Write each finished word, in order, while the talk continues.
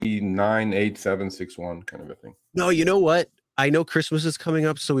98761 kind of a thing. No, you know what? I know Christmas is coming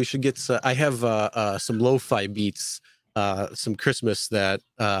up, so we should get. I have some lo-fi beats, some Christmas that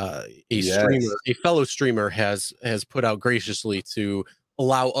a fellow streamer has put out graciously to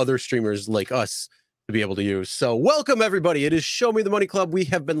allow other streamers like us to be able to use. So welcome everybody. It is Show Me the Money Club. We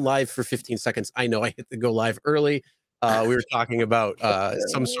have been live for 15 seconds. I know I hit the go live early. We were talking about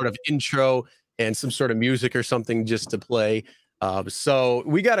some sort of intro and some sort of music or something just to play. So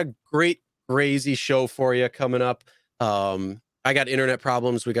we got a great, crazy show for you coming up. I got internet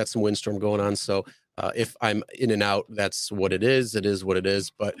problems. We got some windstorm going on. So if I'm in and out, that's what it is. It is what it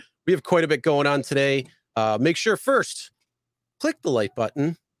is. But we have quite a bit going on today. Make sure first, click the like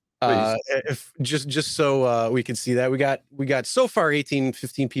button. If just so we can see that. We got so far 15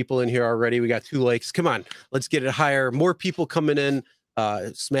 people in here already. We got 2 likes. Come on, let's get it higher. More people coming in.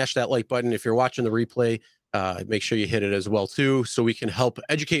 Smash that like button. If you're watching the replay, make sure you hit it as well too, so we can help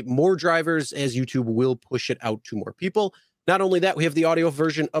educate more drivers as YouTube will push it out to more people. Not only that, we have the audio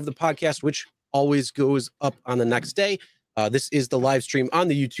version of the podcast, which always goes up on the next day. This is the live stream on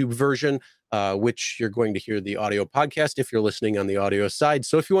the YouTube version, which you're going to hear the audio podcast if you're listening on the audio side.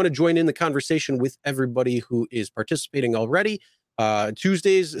 So if you want to join in the conversation with everybody who is participating already,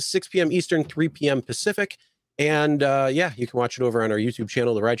 Tuesdays, 6 p.m. Eastern, 3 p.m. Pacific. And you can watch it over on our YouTube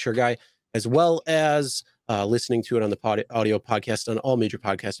channel, The Rideshare Guy, as well as listening to it on the audio podcast on all major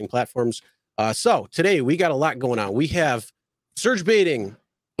podcasting platforms. So today we got a lot going on. We have surge baiting.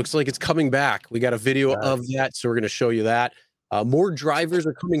 Looks like it's coming back. We got a video of that, so we're going to show you that. More drivers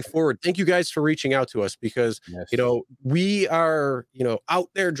are coming forward. Thank you guys for reaching out to us because, we are, out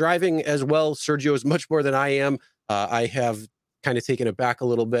there driving as well. Sergio is much more than I am. I have kind of taken it back a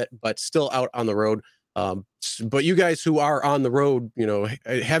little bit, but still out on the road. But you guys who are on the road,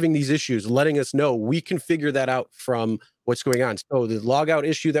 having these issues, letting us know, we can figure that out from what's going on. So the log out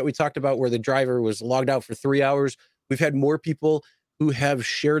issue that we talked about where the driver was logged out for 3 hours, we've had more people who have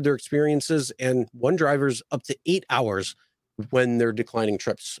shared their experiences, and one driver's up to 8 hours when they're declining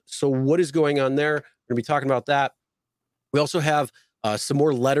trips. So what is going on there? We're going to be talking about that. We also have some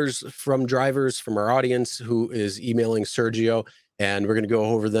more letters from drivers from our audience who is emailing Sergio, and we're going to go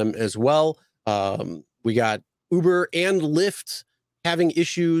over them as well. We got Uber and Lyft having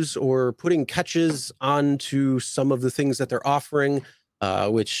issues or putting catches onto some of the things that they're offering,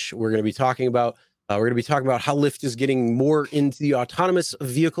 which we're going to be talking about. We're going to be talking about how Lyft is getting more into the autonomous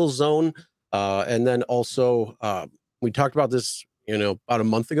vehicle zone. And then also, we talked about this, about a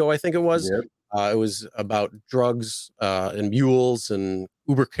month ago, I think it was. Yep. It was about drugs and mules and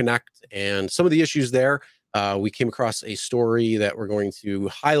Uber Connect and some of the issues there. We came across a story that we're going to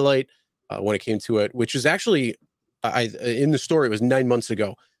highlight when it came to it, which is actually, in the story, it was 9 months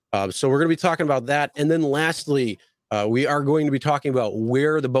ago. So we're going to be talking about that. And then lastly, we are going to be talking about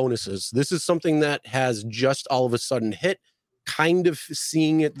where are the bonuses. This is something that has just all of a sudden hit, kind of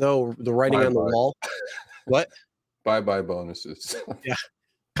seeing it though, the writing on the wall. What? Bye-bye bonuses. Yeah.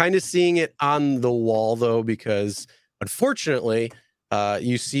 Kind of seeing it on the wall though, because unfortunately,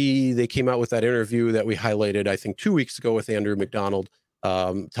 you see they came out with that interview that we highlighted, I think 2 weeks ago with Andrew McDonald,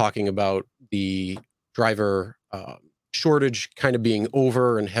 talking about the driver shortage kind of being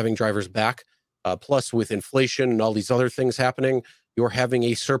over and having drivers back. Plus with inflation and all these other things happening, you're having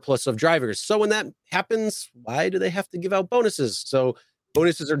a surplus of drivers. So when that happens, why do they have to give out bonuses? So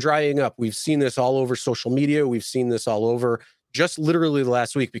bonuses are drying up. We've seen this all over social media. We've seen this all over just literally the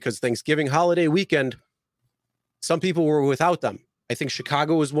last week because Thanksgiving holiday weekend, some people were without them. I think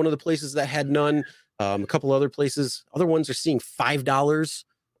Chicago was one of the places that had none. A couple other places, other ones are seeing $5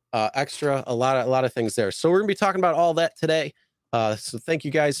 extra, a lot of things there. So we're gonna be talking about all that today. So thank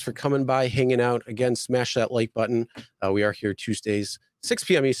you guys for coming by, hanging out. Again, smash that like button. We are here Tuesdays, 6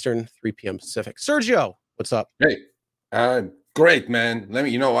 p.m. Eastern, 3 p.m. Pacific. Sergio, what's up? Hey, great, man.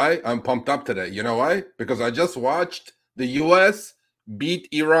 You know why? I'm pumped up today. You know why? Because I just watched the U.S. beat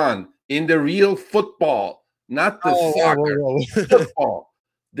Iran in the real football, not the soccer. Football.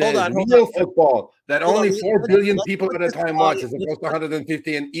 The real football that only 4 billion people at a time watch as opposed to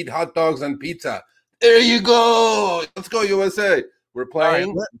 150 and eat hot dogs and pizza. There you go. Let's go, USA. We're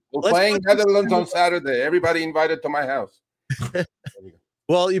playing. We're playing Netherlands on Saturday. Everybody invited to my house.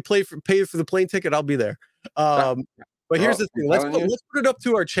 Well, you pay for the plane ticket. I'll be there. But here's the thing. Let's put it up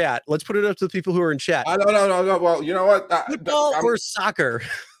to our chat. Let's put it up to the people who are in chat. No. Well, you know what? Football or soccer?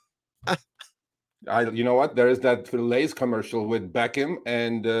 You know what? There is that Lay's commercial with Beckham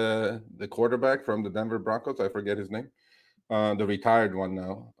and the quarterback from the Denver Broncos. I forget his name. The retired one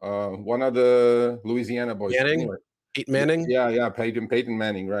now. One of the Louisiana boys. Manning? Anyway. Peyton Manning? Yeah, Peyton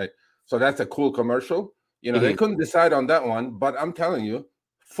Manning, right. So that's a cool commercial. They couldn't decide on that one, but I'm telling you,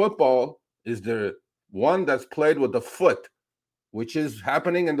 football is the one that's played with the foot, which is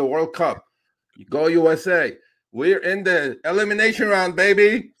happening in the World Cup. Go USA. We're in the elimination round,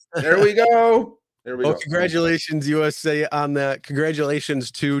 baby. There we go. There we go. Congratulations, USA, on that.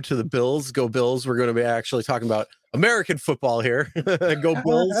 Congratulations, too, to the Bills. Go Bills. We're going to be actually talking about American football here. Go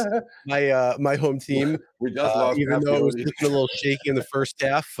Bills, my home team. We just lost. Even though it was looking a little shaky in the first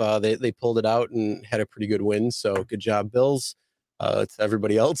half, they pulled it out and had a pretty good win. So good job, Bills. To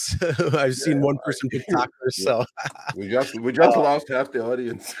everybody else. I've seen one person pick tacos, so we just lost half the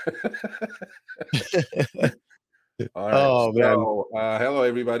audience. All right. So, hello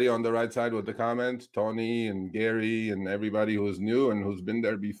everybody on the right side with the comments, Tony and Gary and everybody who's new and who's been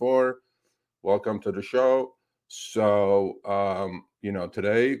there before. Welcome to the show. So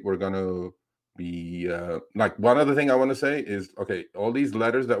today we're gonna be like, one other thing I want to say is, okay, all these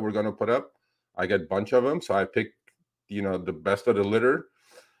letters that we're gonna put up, I get a bunch of them, so I picked the best of the litter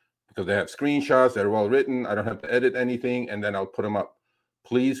because they have screenshots, they're well written, I don't have to edit anything, and then I'll put them up.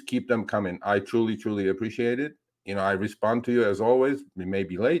 Please keep them coming. I truly appreciate it. I respond to you as always. We may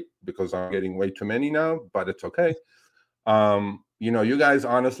be late because I'm getting way too many now, but it's okay. You guys,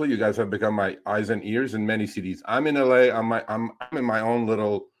 honestly, you guys have become my eyes and ears in many cities. I'm in LA. I'm in my own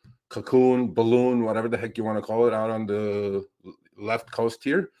little cocoon, balloon, whatever the heck you want to call it, out on the left coast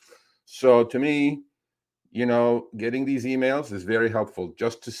here. So to me, getting these emails is very helpful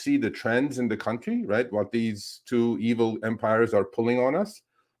just to see the trends in the country, right? What these two evil empires are pulling on us.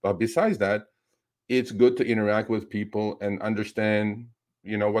 But besides that, it's good to interact with people and understand,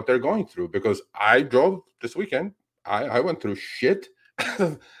 what they're going through. Because I drove this weekend. I went through shit.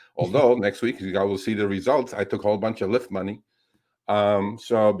 Although next week you guys will see the results. I took a whole bunch of Lyft money.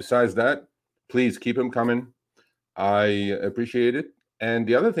 So besides that, please keep them coming. I appreciate it. And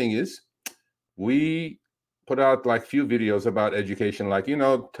the other thing is, we put out like few videos about education, like,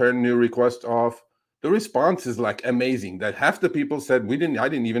 turn new requests off. The response is like amazing, that half the people said, I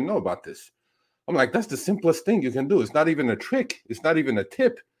didn't even know about this. I'm like, that's the simplest thing you can do. It's not even a trick. It's not even a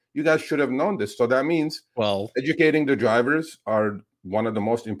tip. You guys should have known this. So that means, educating the drivers are one of the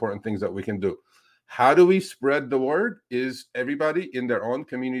most important things that we can do. How do we spread the word? Is everybody in their own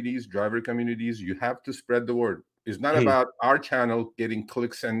communities, driver communities, you have to spread the word. It's not about our channel getting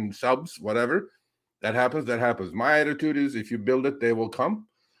clicks and subs, whatever. That happens. My attitude is, if you build it, they will come.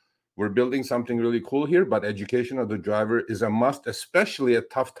 We're building something really cool here, but education of the driver is a must, especially at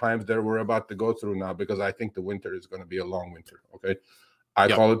tough times that we're about to go through now, because I think the winter is going to be a long winter. Okay. I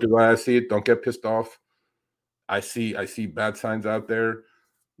call it the way I see it. Don't get pissed off. I see bad signs out there,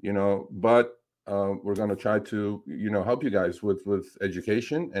 but we're going to try to, help you guys with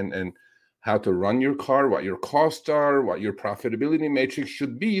education and how to run your car, what your costs are, what your profitability matrix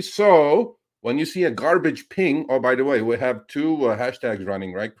should be. So when you see a garbage ping, oh, by the way, we have two hashtags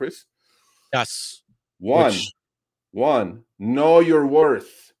running, right, Chris? Yes. One, know your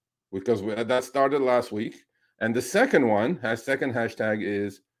worth, because that started last week. And the second hashtag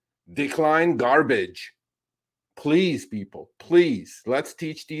is decline garbage. Please, people, please, let's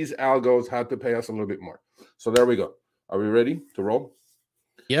teach these algos how to pay us a little bit more. So there we go. Are we ready to roll?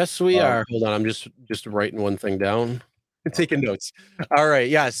 Yes, we are. Hold on. I'm just writing one thing down. Taking notes. All right.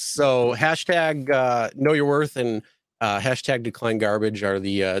 Yes. So hashtag know your worth and hashtag decline garbage are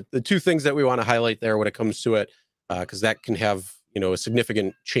the two things that we want to highlight there when it comes to it, because that can have a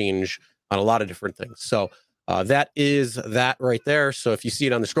significant change on a lot of different things. So that is that right there. So if you see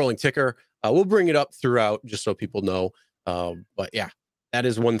it on the scrolling ticker, we'll bring it up throughout just so people know. But yeah, that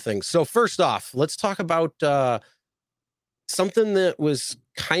is one thing. So first off, let's talk about something that was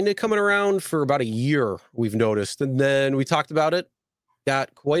kind of coming around for about a year, we've noticed, and then we talked about it.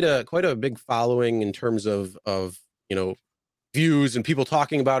 Got quite a big following in terms of views and people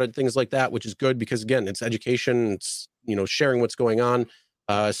talking about it, things like that, which is good because, again, it's education, it's sharing what's going on.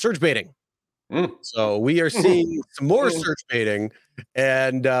 Surge baiting. So we are seeing some more surge baiting,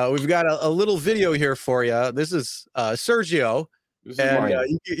 and we've got a little video here for you. This is Sergio.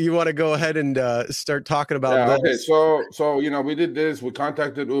 And you want to go ahead and start talking about this? Okay, so we did this. We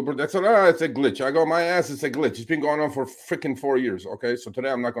contacted Uber. That's it's a glitch. I go, my ass, it's a glitch. It's been going on for freaking 4 years. Okay, so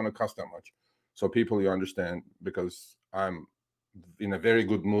today I'm not going to cuss that much, so people, you understand, because I'm in a very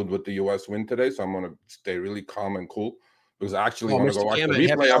good mood with the U.S. win today. So I'm going to stay really calm and cool, because I actually want to go watch the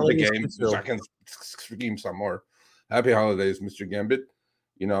replay of the game so I can scream some more. Happy holidays, Mr. Gambit.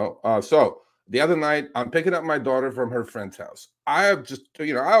 So the other night, I'm picking up my daughter from her friend's house. I have just,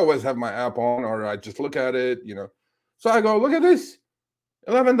 I always have my app on, or I just look at it, So I go, look at this,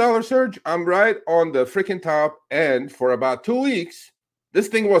 $11 surge. I'm right on the freaking top. And for about 2 weeks, this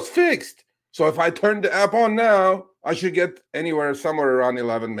thing was fixed. So if I turn the app on now, I should get somewhere around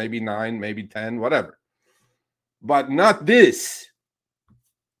 11, maybe 9, maybe 10, whatever. But not this.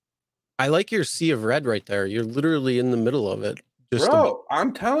 I like your sea of red right there. You're literally in the middle of it. Bro,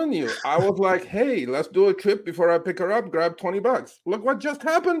 I'm telling you, I was like, hey, let's do a trip before I pick her up, grab $20. Look what just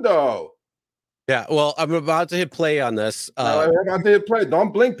happened, though. Yeah, well, I'm about to hit play on this. I'm about to hit play.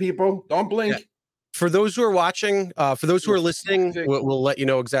 Don't blink, people. Don't blink. Yeah. For those who are watching, for those who are listening, we'll let you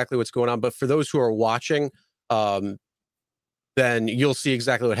know exactly what's going on. But for those who are watching, then you'll see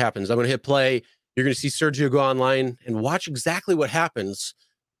exactly what happens. I'm going to hit play. You're going to see Sergio go online and watch exactly what happens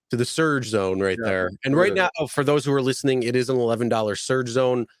to the surge zone right there. And right now, for those who are listening, it is an $11 surge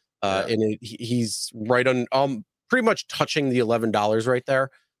zone. And he's right on, pretty much touching the $11 right there.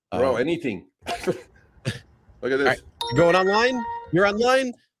 Bro, anything. Look at this. Right, going online? You're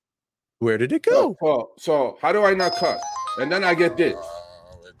online? Where did it go? So how do I not cut? And then I get this.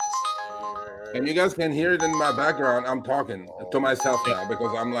 And you guys can hear it in my background. I'm talking to myself now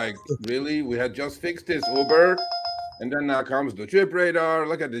because I'm like, really? We had just fixed this Uber. And then now comes the trip radar.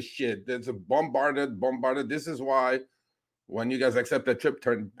 Look at this shit. It's a bombarded. This is why when you guys accept that trip,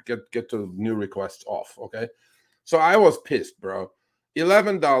 get to new requests off. Okay. So I was pissed, bro.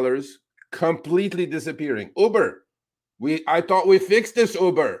 $11 completely disappearing. Uber. I thought we fixed this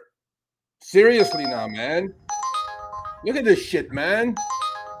Uber. Seriously now, man. Look at this shit, man.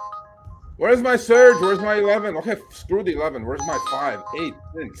 Where's my surge? Where's my 11? Okay, screw the 11. Where's my 5, 8,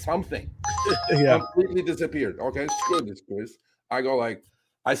 10, something? Completely disappeared. Okay, screw this, Chris. I go like,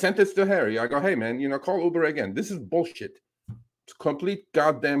 I sent this to Harry. I go, hey, man, call Uber again. This is bullshit. It's complete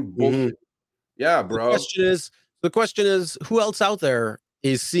goddamn bullshit. Yeah, bro. The question is, who else out there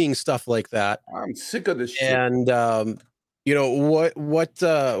is seeing stuff like that? I'm sick of this shit. And what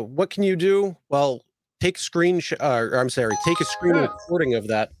can you do? Well, take a screen recording of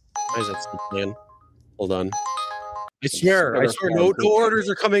that. Why is that playing? Hold on. I swear, no orders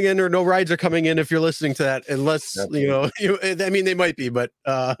are coming in or no rides are coming in if you're listening to that, unless I mean, they might be, but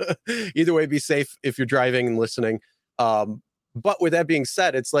either way, be safe if you're driving and listening. But with that being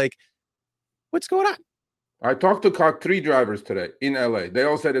said, it's like, what's going on? I talked to 3 drivers today in LA. They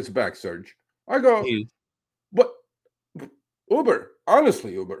all said it's back, Surge. I go, what? Uber,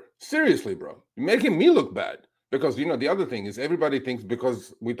 honestly, Uber, seriously, bro, you're making me look bad. Because, the other thing is everybody thinks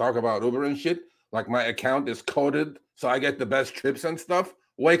because we talk about Uber and shit, like my account is coded so I get the best trips and stuff.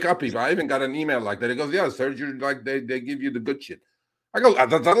 Wake up, people. I even got an email like that. It goes, yeah, Serge, you're like, they give you the good shit. I go,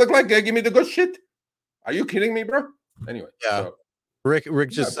 does that look like they give me the good shit? Are you kidding me, bro? Anyway. Yeah. So, Rick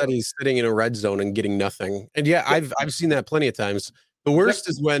just said he's sitting in a red zone and getting nothing. And I've seen that plenty of times. The worst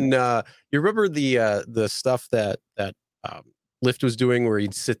is when you remember the stuff that Lyft was doing where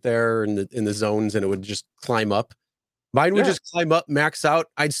he'd sit there in the zones and it would just climb up. Mine would just climb up, max out.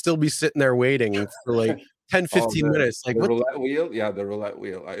 I'd still be sitting there waiting for like 10, 15 minutes. Like the roulette wheel? Yeah, the roulette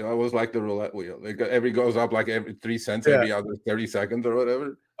wheel. I always like the roulette wheel. Every goes up like every 3 cents, every other 30 seconds or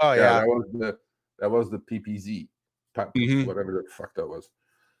whatever. Oh, yeah. That was the PPZ. Whatever the fuck that was.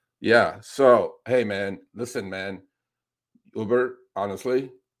 Yeah. So, hey, man, listen, man. Uber,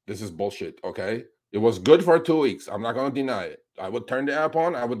 honestly, this is bullshit, okay? It was good for 2 weeks. I'm not going to deny it. I would turn the app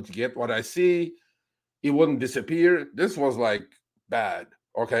on. I would get what I see. It wouldn't disappear. This was like bad.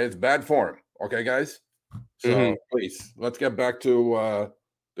 Okay, it's bad form. Okay, guys. So please, let's get back to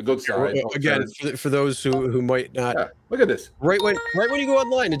the good side. Again, for those who might not, look at this. Right when you go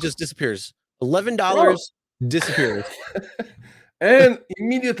online, it just disappears. $11 disappears, and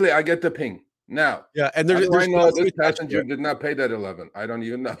immediately I get the ping. Now, and there's I know this passenger did not pay that 11. I don't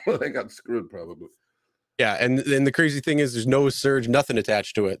even know. They got screwed probably. Yeah, and the crazy thing is, there's no surge, nothing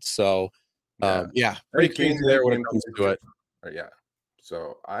attached to it. So, pretty crazy there when it comes to it. Yeah.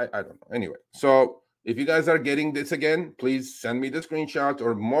 So I don't know. Anyway, so if you guys are getting this again, please send me the screenshots,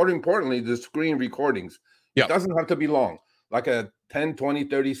 or more importantly, the screen recordings. It doesn't have to be long, like a 10, 20,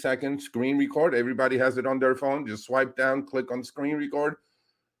 30-second screen record. Everybody has it on their phone. Just swipe down, click on screen record.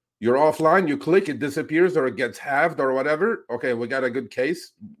 You're offline, you click, it disappears or it gets halved or whatever. Okay, we got a good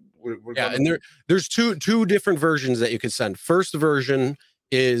case. And there's two different versions that you could send. First version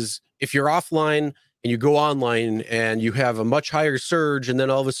is if you're offline and you go online and you have a much higher surge, and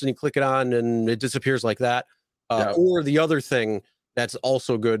then all of a sudden you click it on and it disappears like that. Or the other thing that's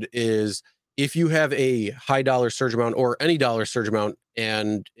also good is if you have a high dollar surge amount or any dollar surge amount,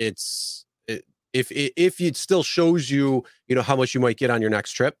 and if it still shows you, how much you might get on your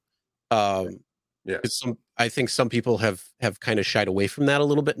next trip. I think some people have kind of shied away from that a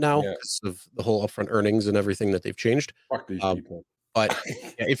little bit now because of the whole upfront earnings and everything that they've changed. Fuck these people. But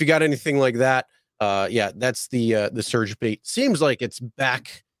if you got anything like that, that's the surge bait. Seems like it's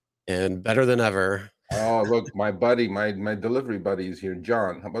back and better than ever. Oh, look, my buddy, my delivery buddy is here.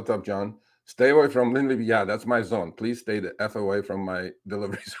 John, what's up, John? Stay away from Lindley. Yeah, that's my zone. Please stay the F away from my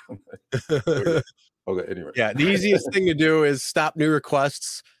delivery zone. Okay, anyway. Yeah, the easiest thing to do is stop new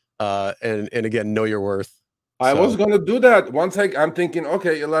requests, and again, know your worth. I was gonna do that. Once I'm thinking,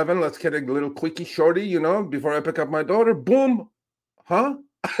 okay, 11, let's get a little quickie shorty, before I pick up my daughter. Boom. Huh?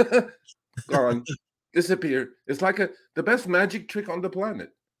 Gone. Disappeared. It's like the best magic trick on the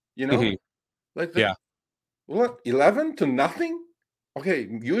planet, Mhm. Like Yeah. What, 11 to nothing? Okay,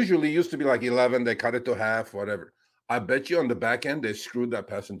 usually used to be like 11, they cut it to half, whatever. I bet you on the back end, they screwed that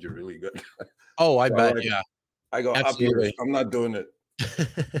passenger really good. Oh, I bet, yeah. I go, up yours. I'm not doing it.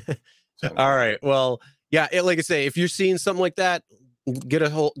 All right. Well, yeah, like I say, if you're seeing something like that, get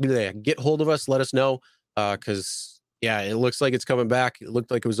hold of us, let us know. Because yeah, it looks like it's coming back. It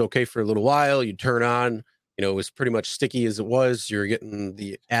looked like it was okay for a little while. You turn on, it was pretty much sticky as it was. You're getting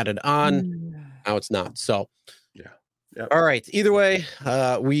the added on. Now it's not. So yeah. Yep. All right. Either way,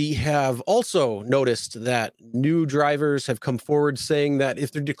 we have also noticed that new drivers have come forward saying that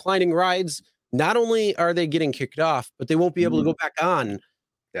if they're declining rides, not only are they getting kicked off, but they won't be able to go back on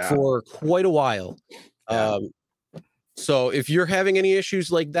for quite a while. Yeah. So if you're having any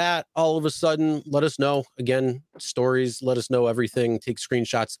issues like that, all of a sudden, let us know. Again, stories, let us know everything. Take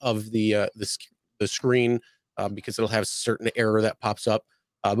screenshots of the screen because it'll have a certain error that pops up.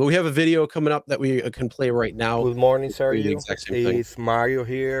 But we have a video coming up that we can play right now. Good morning, Sergio. It's Mario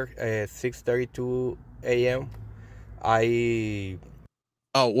here at 6:32 a.m.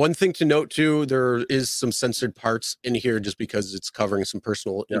 One thing to note too, there is some censored parts in here just because it's covering some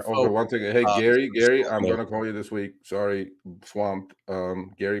personal info. Okay, one thing. Hey, Gary, I'm gonna call you this week. Sorry, swamped.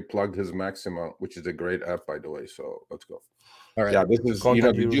 Gary plugged his Maxima, which is a great app, by the way. So let's go. All right. Yeah, this is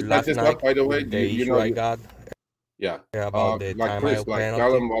did you set this up, by the way? I got. Yeah. About the like Chris,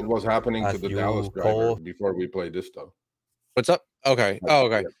 tell him what was happening to the Dallas driver before we play this stuff. What's up? Okay. Oh,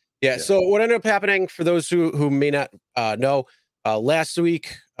 okay. Yeah. So what ended up happening, for those who may not know, last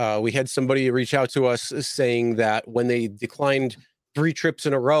week we had somebody reach out to us saying that when they declined 3 trips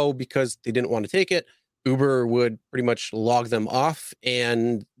in a row because they didn't want to take it, Uber would pretty much log them off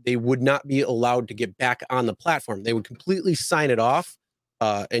and they would not be allowed to get back on the platform. They would completely sign it off.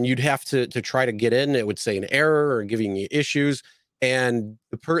 And you'd have to try to get in. It would say an error or giving you issues. And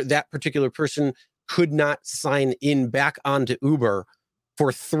that particular person could not sign in back onto Uber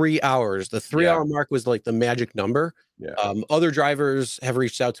for 3 hours. The 3-hour mark was like the magic number. Yeah. Other drivers have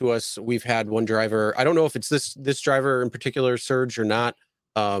reached out to us. We've had one driver, I don't know if it's this driver in particular, Serge, or not,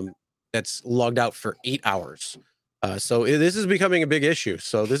 that's logged out for 8 hours. So this is becoming a big issue.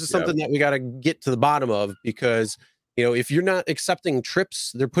 So this is something that we got to get to the bottom of, because if you're not accepting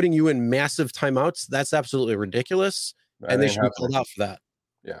trips, they're putting you in massive timeouts. That's absolutely ridiculous. And they should be called out for that.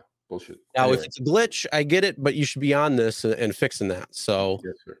 Yeah, bullshit. Now, if it's a glitch, I get it, but you should be on this and fixing that. So,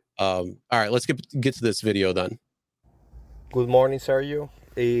 yes, sir. All right, let's get to this video then. Good morning, Sergio.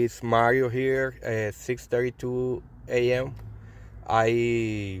 It's Mario here at 6:32 a.m.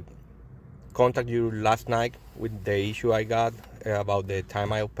 I contacted you last night with the issue I got about the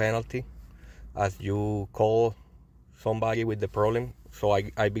timeout penalty, as you call somebody with the problem. So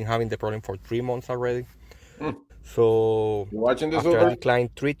I've been having the problem for 3 months already. So you watching this after I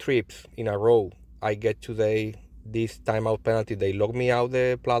declined 3 trips in a row, I get today this timeout penalty. They log me out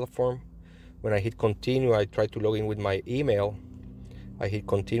the platform. When I hit continue, I try to log in with my email. I hit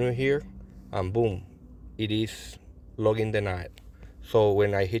continue here, and boom, it is login denied. So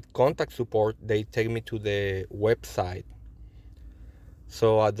when I hit contact support, they take me to the website.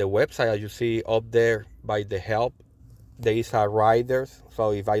 So at the website, as you see up there by the help, there is a riders.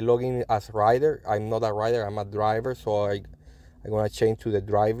 So if I log in as rider, I'm not a rider, I'm a driver. So I'm gonna change to the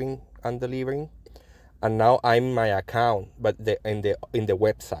driving and delivering. And now I'm in my account, but in the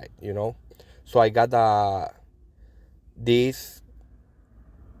website, So I got this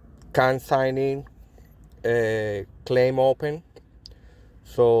can sign in claim open.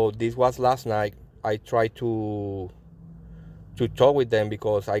 So this was last night. I tried to talk with them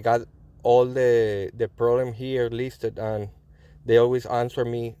because I got all the problem here listed, and they always answer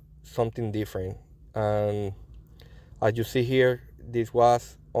me something different. And as you see here, this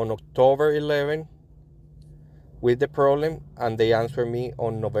was on October 11 with the problem, and they answered me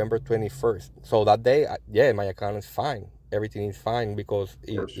on November 21st. So that day, my account is fine. Everything is fine, because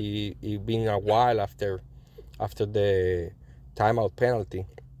it been a while after the timeout penalty.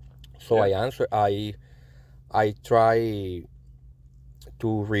 So I try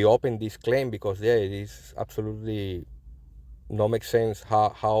to reopen this claim, because it is absolutely not make sense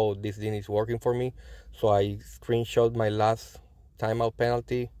how this thing is working for me. So I screenshot my last timeout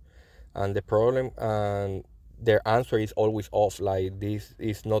penalty, and the problem, and their answer is always off. Like, this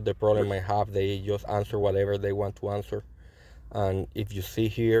is not the problem I have. They just answer whatever they want to answer. And if you see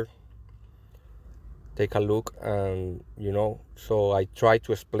here, take a look, and so I try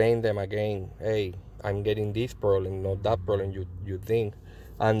to explain them again. Hey, I'm getting this problem, not that problem you think.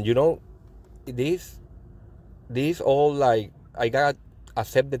 And this this all, like, I got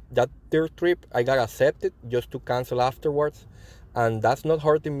accepted that third trip. I got accepted just to cancel afterwards, and that's not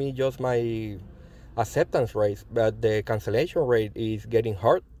hurting me, just my acceptance rate, but the cancellation rate is getting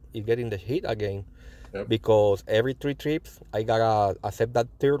hurt. It's getting the hit again. Yep. Because every 3 trips I gotta accept that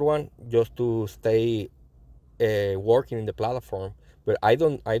third one just to stay working in the platform. But I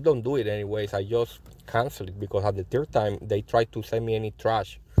don't do it anyways. I just cancel it because at the third time they try to send me any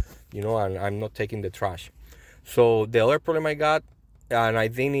trash, and I'm not taking the trash. So the other problem I got, and I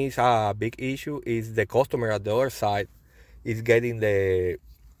think is a big issue, is the customer at the other side is getting a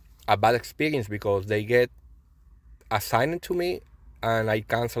bad experience because they get assigned to me and I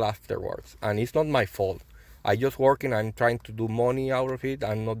cancel afterwards. And it's not my fault. I just working. I'm trying to do money out of it.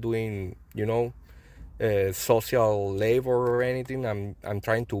 I'm not doing, social labor or anything. I'm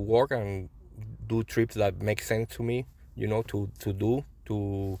trying to work and do trips that make sense to me.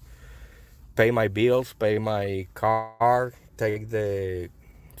 To pay my bills, pay my car,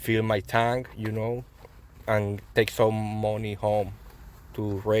 fill my tank, and take some money home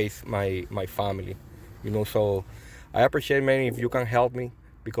to raise my family. So I appreciate, man, if you can help me,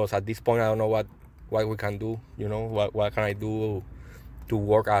 because at this point I don't know what we can do. What can I do to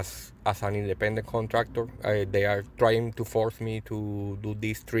work as an independent contractor? They are trying to force me to do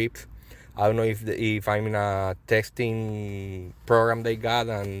these trips. I don't know if I'm in a testing program they got,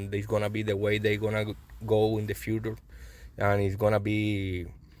 and it's gonna be the way they're gonna go in the future, and it's gonna be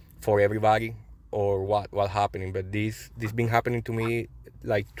for everybody, or what happening. But this been happening to me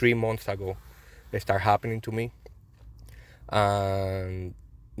like 3 months ago. It started happening to me, and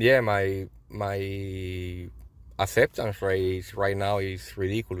yeah, my acceptance rate right now is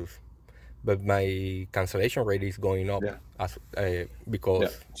ridiculous, but my cancellation rate is going up, Yeah. as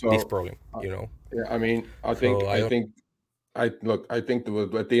because this problem. Yeah, I mean, I So I think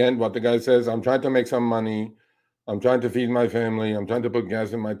at the end, what the guy says, I'm trying to make some money. I'm trying to feed my family. I'm trying to put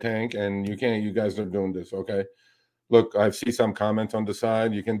gas in my tank, and you guys are doing this, okay? Look, I see some comments on the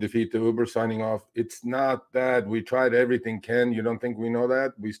side. You can defeat the Uber signing off. It's not that. We tried everything, Ken. You don't think we know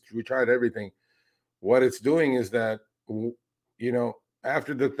that? We tried everything. What it's doing is that,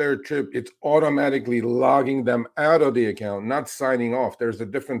 after the third trip, it's automatically logging them out of the account, not signing off. There's a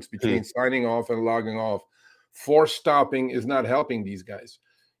difference between signing off and logging off. Force stopping is not helping these guys.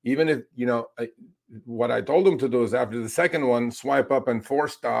 Even if, what I told them to do is after the second one, swipe up and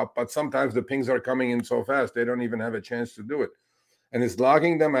force stop. But sometimes the pings are coming in so fast, they don't even have a chance to do it. And it's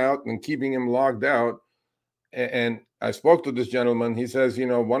logging them out and keeping them logged out. And I spoke to this gentleman. He says,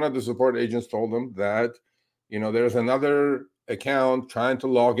 one of the support agents told him that, there's another account trying to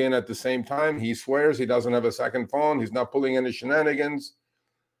log in at the same time. He swears he doesn't have a second phone. He's not pulling any shenanigans.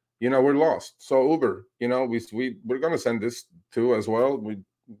 We're lost. So Uber, we're going to send this to as well. We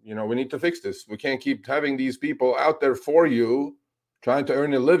need to fix this. We can't keep having these people out there for you trying to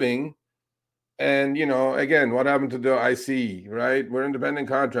earn a living. And, again, what happened to the IC, right? We're independent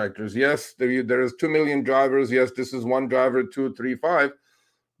contractors. Yes, there is 2 million drivers. Yes, this is one driver, 2, 3, 5.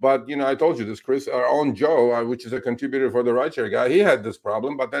 But, I told you this, Chris, our own Joe, which is a contributor for the rideshare guy, he had this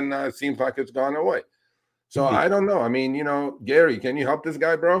problem, but then it seems like it's gone away. So I don't know. I mean, Gary, can you help this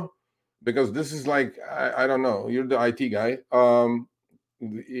guy, bro? Because this is like, I don't know. You're the IT guy.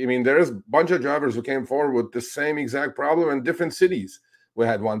 There is a bunch of drivers who came forward with the same exact problem in different cities. We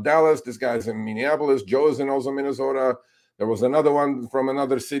had one Dallas. This guy's in Minneapolis. Joe is in also Minnesota. There was another one from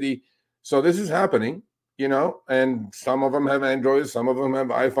another city. So this is happening, and some of them have Androids, some of them have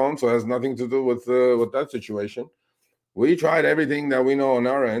iPhones, so it has nothing to do with that situation. We tried everything that we know on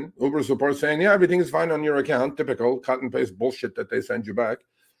our end. Uber support saying, yeah, everything is fine on your account. Typical cut and paste bullshit that they send you back.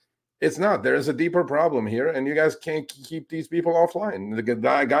 It's not. There is a deeper problem here, and you guys can't keep these people offline. The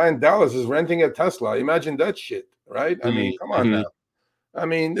guy in Dallas is renting a Tesla. Imagine that shit, right? I mean, come on now. I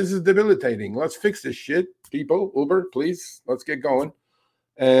mean, this is debilitating. Let's fix this shit, people. Uber, please, let's get going.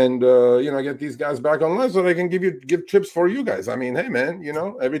 And, get these guys back online so they can give trips for you guys. I mean, hey, man,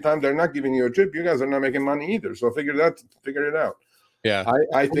 every time they're not giving you a trip, you guys are not making money either. So figure it out. Yeah.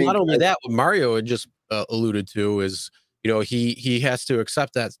 I think not only that, what Mario had just alluded to is, he has to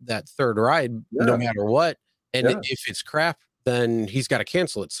accept that third ride no matter what. And if it's crap, then he's got to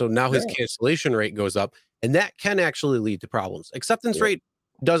cancel it. So now his cancellation rate goes up, and that can actually lead to problems. Acceptance rate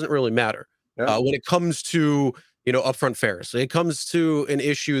doesn't really matter. When it comes to upfront fares. It comes to an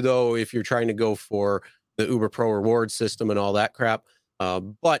issue though if you're trying to go for the Uber Pro reward system and all that crap.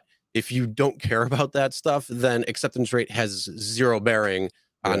 But if you don't care about that stuff, then acceptance rate has zero bearing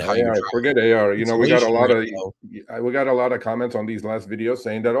on how you drive. Forget AR. We got a lot of comments on these last videos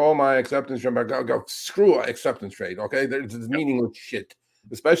saying that my acceptance rate, go screw acceptance rate. Okay, there's meaningless shit.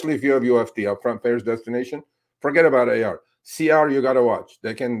 Especially if you have UFD, upfront fares destination. Forget about AR. CR, you got to watch.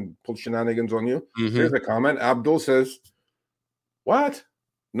 They can pull shenanigans on you. Here's a comment. Abdul says, "What?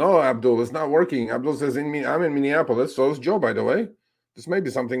 No, Abdul, it's not working." Abdul says, I'm in Minneapolis. So is Joe, by the way. This may be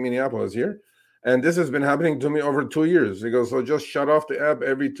something Minneapolis here. And this has been happening to me over 2 years. He goes, so just shut off the app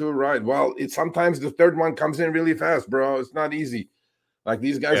every 2 rides. Well, sometimes the third one comes in really fast, bro. It's not easy. Like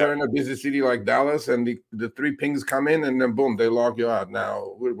these guys are in a busy city like Dallas, and the 3 pings come in, and then boom, they log you out.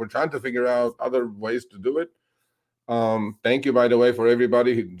 Now we're trying to figure out other ways to do it. Thank you, by the way, for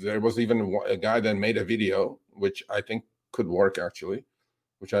everybody. There was even a guy that made a video, which I think could work actually,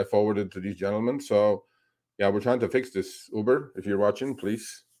 which I forwarded to these gentlemen. So yeah, we're trying to fix this. Uber, if you're watching,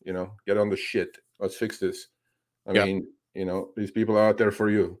 please, get on the shit. Let's fix this. I mean, these people are out there for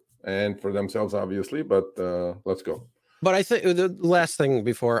you and for themselves, obviously, but let's go. But I think the last thing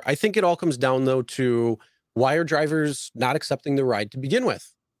before, I think it all comes down though to why are drivers not accepting the ride to begin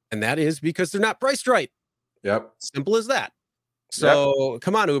with? And that is because they're not priced right. Yep. Simple as that. So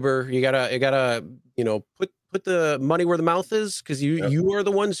come on, Uber, you gotta, put the money where the mouth is, because you are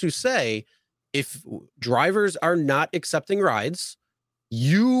the ones who say if drivers are not accepting rides,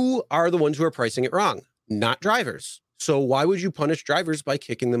 you are the ones who are pricing it wrong, not drivers. So why would you punish drivers by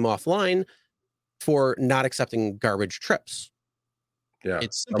kicking them offline for not accepting garbage trips? Yeah.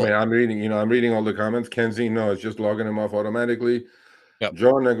 It's simple. I mean, I'm reading all the comments. Kenzie, no, it's just logging them off automatically. Yep.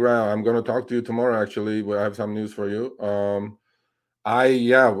 Joe Negrao, I'm going to talk to you tomorrow, actually. I have some news for you.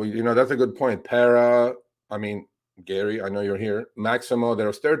 That's a good point. Gary, I know you're here. Maximo,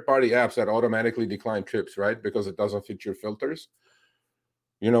 there's third-party apps that automatically decline trips, right? Because it doesn't fit your filters.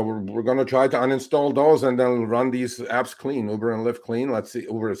 We're going to try to uninstall those and then run these apps clean, Uber and Lyft clean. Let's see,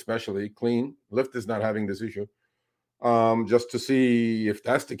 Uber especially clean. Lyft is not having this issue. Just to see if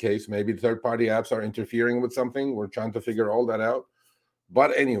that's the case. Maybe third-party apps are interfering with something. We're trying to figure all that out.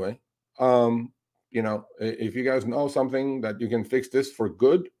 But anyway, if you guys know something that you can fix this for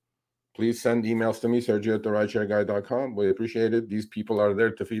good, please send emails to me, Sergio@therideshareguy.com. We appreciate it. These people are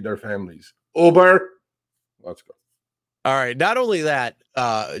there to feed their families. Uber, let's go. All right. Not only that,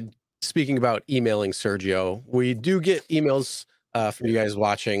 speaking about emailing Sergio, we do get emails from you guys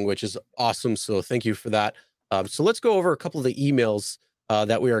watching, which is awesome. So thank you for that. So let's go over a couple of the emails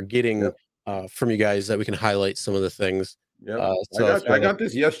that we are getting from you guys that we can highlight some of the things. Yeah, I got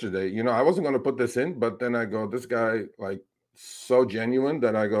this yesterday. I wasn't going to put this in, but then I go, this guy, like, so genuine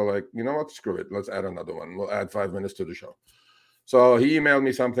that I go, like, you know what? Screw it. Let's add another one. We'll add 5 minutes to the show. So he emailed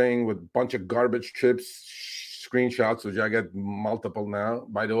me something with a bunch of garbage trips, screenshots, which I get multiple now.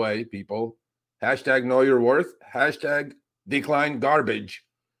 By the way, people, hashtag know your worth, hashtag decline garbage.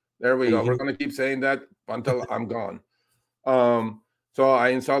 There we go. We're going to keep saying that until I'm gone. So I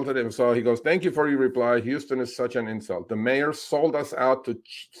insulted him. So he goes, thank you for your reply. Houston is such an insult. The mayor sold us out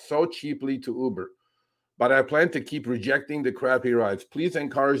so cheaply to Uber. But I plan to keep rejecting the crappy rides. Please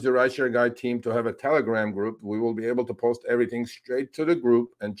encourage the Rideshare Guy team to have a Telegram group. We will be able to post everything straight to the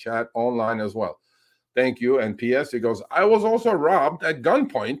group and chat online as well. Thank you. And P.S. he goes, I was also robbed at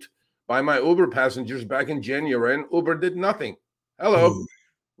gunpoint by my Uber passengers back in January, and Uber did nothing. Hello.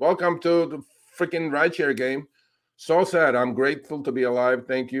 Welcome to the freaking rideshare game. So sad. I'm grateful to be alive.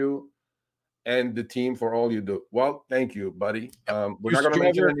 Thank you. And the team for all you do. Well, thank you, buddy. We're not going to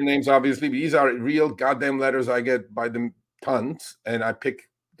mention any names, obviously, but these are real goddamn letters I get by the tons, and I pick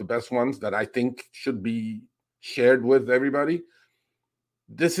the best ones that I think should be shared with everybody.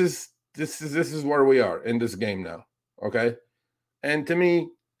 This is where we are in this game now, okay? And to me,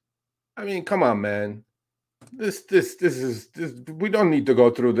 I mean, come on, man. This is we don't need to go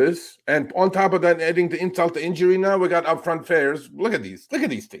through this. And on top of that, adding the insult to injury, now we got upfront fares. Look at these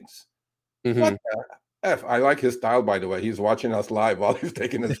things. What the F? I like his style, by the way. He's watching us live while he's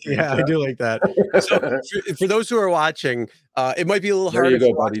taking his Yeah, I do like that. So for those who are watching, it might be a little hard. There you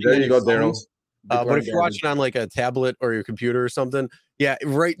go, buddy. There you go, Daryl. But if you're watching on like a tablet or your computer or something, yeah,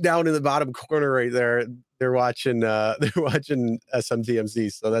 right down in the bottom corner right there, they're watching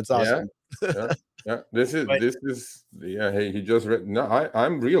SMTMC. So that's awesome. Yeah. This is hey, he just read. No,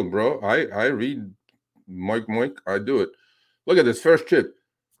 I'm real, bro. I read Moik. I do it. Look at this first trip.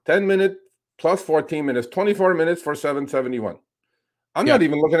 10 minutes plus 14 minutes, 24 minutes for $771. I'm not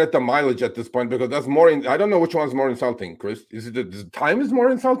even looking at the mileage at this point because that's more. I don't know which one's more insulting, Chris. Is it the time is more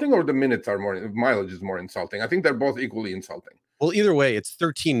insulting or the minutes are more? Mileage is more insulting. I think they're both equally insulting. Well, either way, it's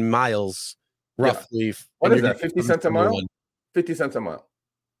 13 miles roughly. Yeah. What is that? 50 cents a mile? 50 cents a mile.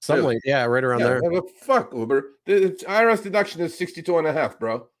 Something like, right around there. Fuck, Uber. The IRS deduction is 62.5,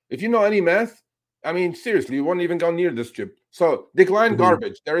 bro. If you know any math, I mean, seriously, you won't even go near this chip. So decline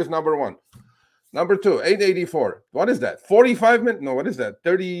garbage. There is number one. Number two, 884. What is that? 45 minutes? No, what is that?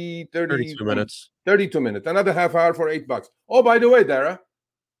 32 minutes. 32 minutes. Another half hour for $8. Oh, by the way, Dara.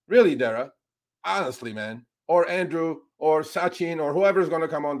 Really, Dara. Honestly, man. Or Andrew or Sachin or whoever's going to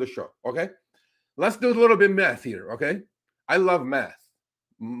come on the show. Okay? Let's do a little bit of math here. Okay? I love math.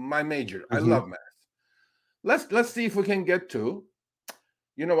 My major. I love math. Let's see if we can get to,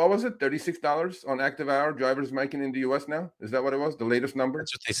 what was it? $36 on active hour drivers making in the US now? Is that what it was? The latest number?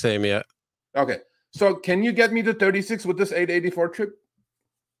 That's what they say, yeah. Okay. So can you get me to 36 with this 884 trip?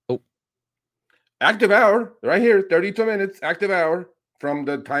 Oh. Active hour, right here, 32 minutes, active hour from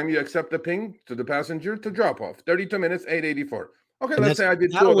the time you accept the ping to the passenger to drop off. 32 minutes, 884. Okay, and let's say I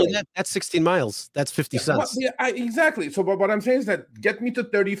did not only that, that's 16 miles. That's 50 cents. Exactly. So but what I'm saying is that get me to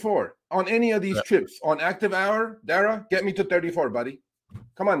 34 on any of these trips. On active hour, Dara, get me to 34, buddy.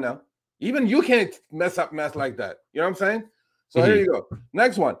 Come on now. Even you can't mess up math like that. You know what I'm saying? So here you go.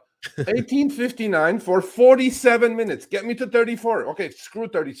 Next one. 1859 for 47 minutes. Get me to 34. Okay, screw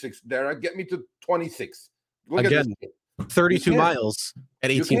 36, Dara. Get me to 26. Look again, at this. 32 miles at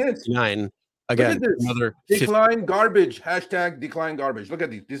 1859. Again, another decline garbage. Hashtag decline garbage. Look at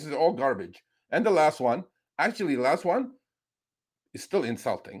these. This is all garbage. And the last one, actually, the last one is still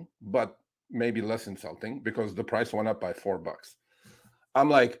insulting, but maybe less insulting because the price went up by $4. I'm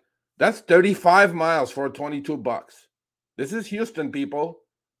like, that's 35 miles for $22. This is Houston, people.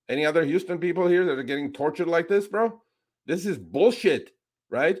 Any other Houston people here that are getting tortured like this, bro? This is bullshit,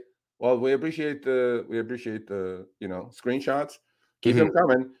 right? Well, we appreciate the screenshots. Keep them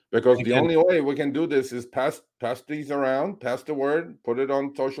coming because the only way we can do this is pass these around, pass the word, put it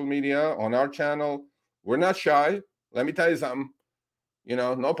on social media, on our channel. We're not shy. Let me tell you something.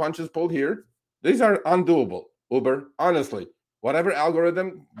 No punches pulled here. These are undoable, Uber. Honestly, whatever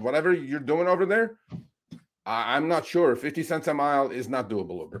algorithm, whatever you're doing over there, I'm not sure. 50 cents a mile is not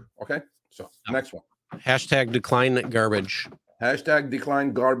doable, Uber. Okay? So, next one. Hashtag decline garbage. Hashtag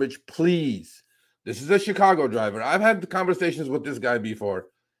decline garbage, please. This is a Chicago driver. I've had conversations with this guy before.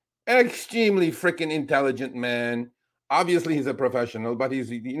 Extremely freaking intelligent man. Obviously, he's a professional, but he's,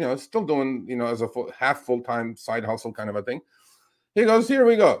 still doing, as a half full-time side hustle kind of a thing. He goes, here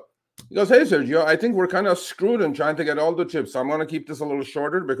we go. He goes, hey, Sergio, I think we're kind of screwed in trying to get all the chips. So I'm going to keep this a little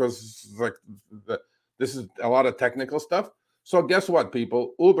shorter because this is a lot of technical stuff. So guess what,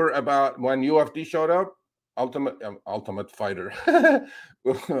 people? Uber, about when UFD showed up, Ultimate Fighter.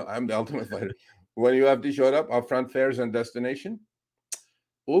 I'm the Ultimate Fighter. When UFD showed up, upfront fares and destination,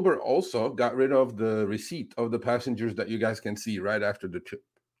 Uber also got rid of the receipt of the passengers that you guys can see right after the trip.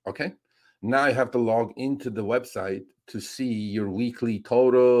 Okay? Now you have to log into the website to see your weekly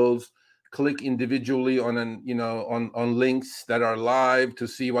totals, click individually on on links that are live to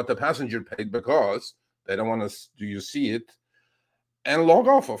see what the passenger paid because they don't want to see it, and log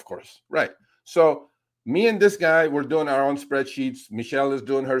off, of course. Right. So me and this guy, we're doing our own spreadsheets. Michelle is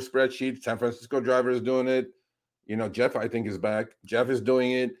doing her spreadsheet. San Francisco driver is doing it. Jeff, I think, is back. Jeff is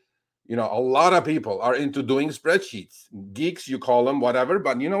doing it. A lot of people are into doing spreadsheets. Geeks, you call them, whatever.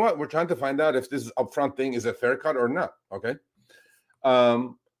 But you know what? We're trying to find out if this upfront thing is a fair cut or not. Okay.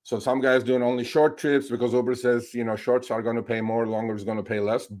 So some guys doing only short trips because Uber says, shorts are going to pay more, longer is going to pay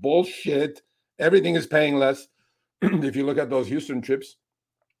less. Bullshit. Everything is paying less if you look at those Houston trips.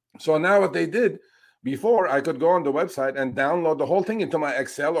 So now what they did, before I could go on the website and download the whole thing into my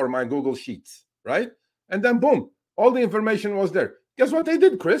Excel or my Google Sheets, right? And then boom, all the information was there. Guess what they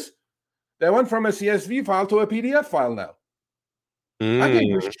did, Chris? They went from a CSV file to a PDF file now. I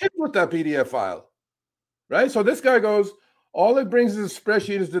can do shit with that PDF file, right? So this guy goes, all it brings is a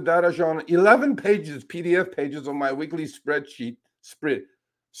spreadsheet is the data shown 11 pages, PDF pages of my weekly spreadsheet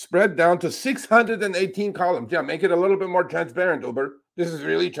spread down to 618 columns. Yeah, make it a little bit more transparent, Uber. This is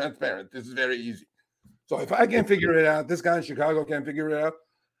really transparent. This is very easy. So if I can figure it out, this guy in Chicago can't figure it out.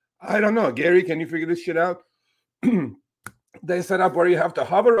 I don't know. Gary, can you figure this shit out? They set up where you have to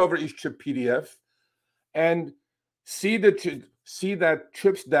hover over each trip PDF and see that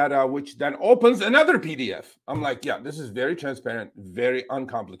trips data, which then opens another PDF. I'm like, yeah, this is very transparent, very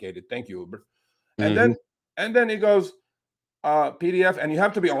uncomplicated. Thank you, Uber. And then it goes PDF, and you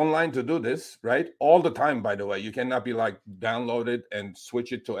have to be online to do this, right? All the time, by the way. You cannot be like download it and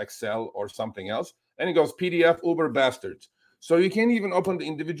switch it to Excel or something else. And it goes PDF Uber bastards. So you can't even open the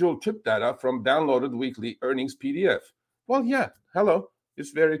individual trip data from downloaded weekly earnings PDF. Well, yeah, hello. It's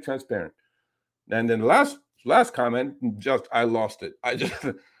very transparent. And then last comment, I lost it.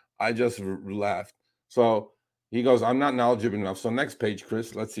 I just laughed. So he goes, I'm not knowledgeable enough. So next page,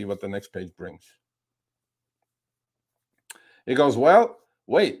 Chris, let's see what the next page brings. He goes, well,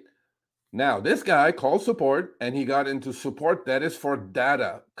 wait. Now, this guy called support, and he got into support that is for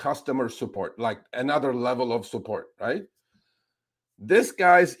data, customer support, like another level of support, right? This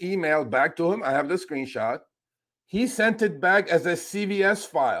guy's email back to him, I have the screenshot. He sent it back as a CVS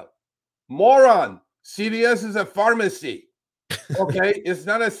file. Moron. CVS is a pharmacy. Okay, it's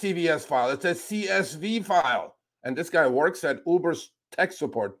not a CVS file. It's a CSV file. And this guy works at Uber's tech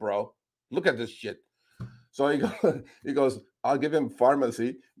support, bro. Look at this shit. So he goes, I'll give him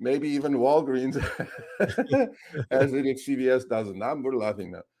pharmacy, maybe even Walgreens, as it if CVS doesn't. Now we're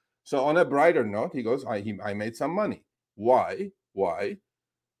laughing now. So on a brighter note, he goes, I made some money. Why?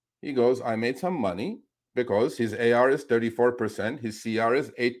 He goes, I made some money because his AR is 34%, his CR is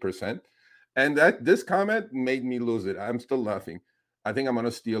 8%. And this comment made me lose it. I'm still laughing. I think I'm going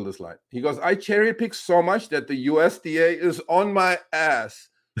to steal this line. He goes, I cherry pick so much that the USDA is on my ass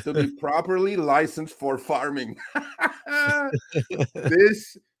to be properly licensed for farming.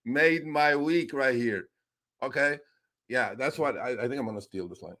 This made my week right here. Okay. Yeah, that's what I think I'm going to steal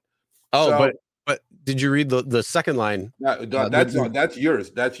this line. Oh, so, but did you read the second line? That's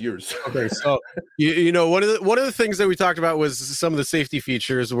yours. That's yours. Okay, so you know one of the things that we talked about was some of the safety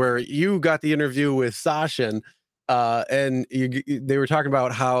features where you got the interview with Sachin, and they were talking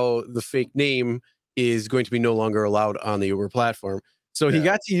about how the fake name is going to be no longer allowed on the Uber platform. So he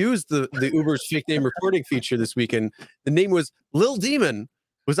got to use the Uber's fake name reporting feature this weekend. The name was Lil Demon,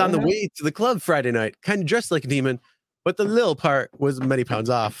 was on the way to the club Friday night, kind of dressed like a demon, but the Lil part was many pounds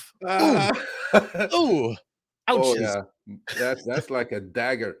off. Ooh, ouches. Oh, yeah. That's like a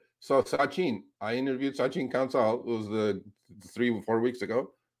dagger. So Sachin, I interviewed Sachin Kansal. It was 3 or 4 weeks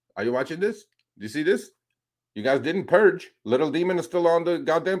ago. Are you watching this? Do you see this? You guys didn't purge. Little Demon is still on the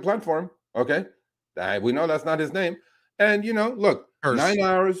goddamn platform. Okay. We know that's not his name. And, look, 9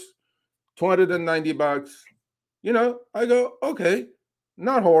 hours, $290. I go, okay,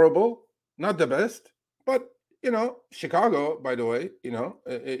 not horrible, not the best, but, Chicago, by the way,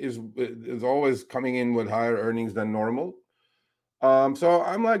 is always coming in with higher earnings than normal. So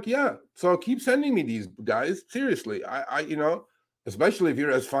I'm like, yeah, so keep sending me these guys. Seriously, I especially if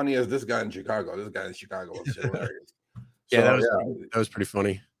you're as funny as this guy in Chicago. This guy in Chicago was hilarious. That was pretty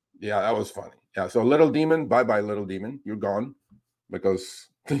funny. Yeah, that was funny. Yeah, so Little Demon, bye-bye, Little Demon. You're gone because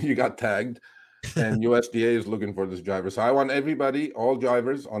you got tagged, and USDA is looking for this driver. So I want everybody, all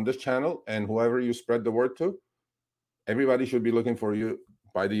drivers on this channel, and whoever you spread the word to, everybody should be looking for you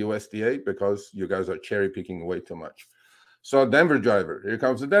by the USDA because you guys are cherry-picking way too much. So Denver driver, here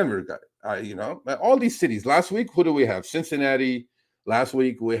comes the Denver guy. All these cities. Last week, who do we have? Cincinnati. Last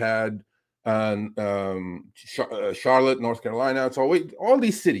week, we had Charlotte, North Carolina. So all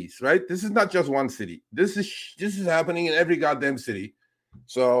these cities, right? This is not just one city. This is happening in every goddamn city.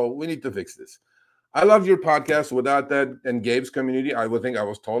 So we need to fix this. I love your podcast. Without that and Gabe's community, I would think I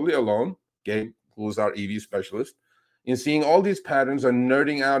was totally alone. Gabe, who's our EV specialist, in seeing all these patterns and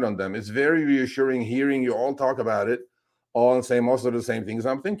nerding out on them. It's very reassuring hearing you all talk about it, all and say most of the same things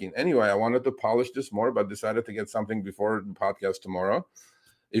I'm thinking. Anyway, I wanted to polish this more, but decided to get something before the podcast tomorrow.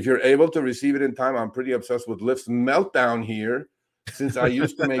 If you're able to receive it in time, I'm pretty obsessed with Lyft's meltdown here, since I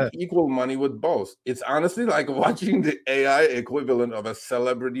used to make equal money with both. It's honestly like watching the AI equivalent of a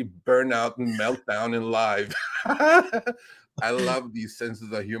celebrity burnout and meltdown in live. I love these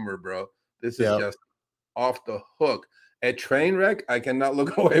senses of humor, bro. This is just off the hook. A train wreck I cannot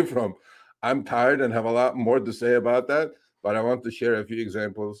look away from. I'm tired and have a lot more to say about that, but I want to share a few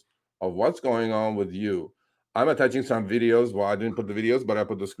examples of what's going on with you. I'm attaching some videos. Well, I didn't put the videos, but I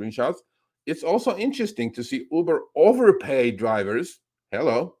put the screenshots. It's also interesting to see Uber overpay drivers.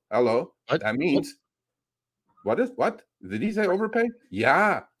 Hello. What? That means what? Did he say overpay?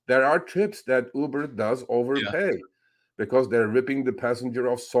 Yeah, there are trips that Uber does overpay because they're ripping the passenger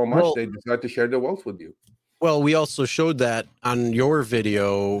off so much they decide to share the wealth with you. Well, we also showed that on your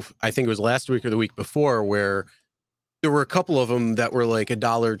video, I think it was last week or the week before, where there were a couple of them that were like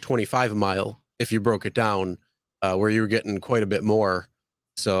 $1.25 a mile if you broke it down, where you were getting quite a bit more.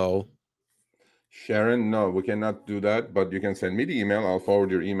 So, Sharon, no, we cannot do that, but you can send me the email. I'll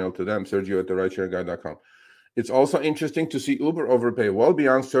forward your email to them, Sergio@therideshareguy.com. It's also interesting to see Uber overpay well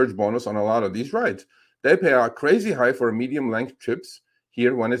beyond surge bonus on a lot of these rides. They pay out crazy high for medium length trips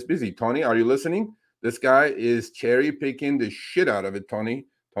here when it's busy. Tony, are you listening? This guy is cherry picking the shit out of it, Tony.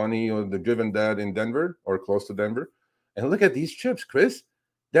 Tony, the driven dad in Denver or close to Denver. And look at these trips, Chris.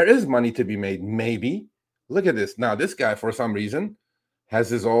 There is money to be made, maybe. Look at this. Now, this guy, for some reason, has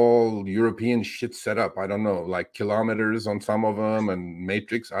his all European shit set up. I don't know, like kilometers on some of them and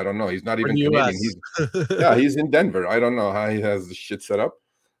matrix. I don't know. He's not even Canadian. He's in Denver. I don't know how he has the shit set up.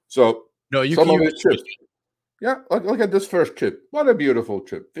 So no, you can use trips. Yeah, look at this first trip. What a beautiful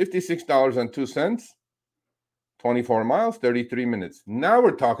trip. $56.02, 24 miles, 33 minutes. Now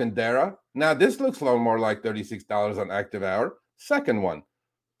we're talking Dara. Now this looks a little more like $36 an active hour. Second one,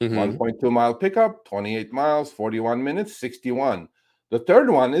 1.2 mile pickup, 28 miles, 41 minutes, 61. The third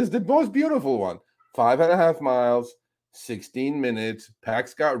one is the most beautiful one. 5.5 miles, 16 minutes.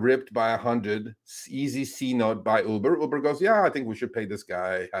 Pax got ripped by 100. Easy C note by Uber. Uber goes, yeah, I think we should pay this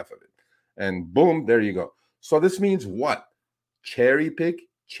guy half of it. And boom, there you go. So this means what? Cherry pick,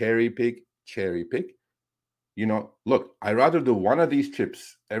 cherry pick, cherry pick. You know, look, I'd rather do one of these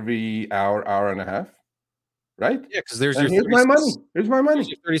trips every hour, hour and a half, right? Yeah, because here's my money. Here's my money.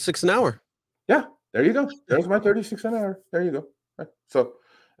 36 an hour. Yeah, there you go. There's my 36 an hour. There you go. So,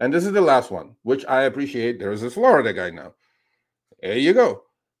 and this is the last one, which I appreciate. There's this Florida guy now. There you go.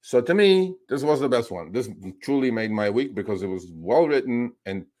 So to me, this was the best one. This truly made my week because it was well written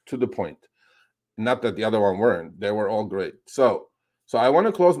and to the point. Not that the other one weren't. They were all great. So I want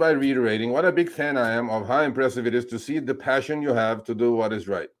to close by reiterating what a big fan I am of how impressive it is to see the passion you have to do what is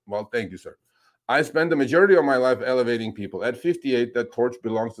right. Well, thank you, sir. I spend the majority of my life elevating people. At 58, that torch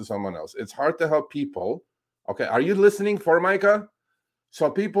belongs to someone else. It's hard to help people. Okay, are you listening, Formica? So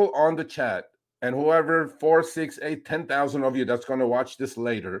people on the chat and whoever 4, 6, 8, 10,000 of you that's going to watch this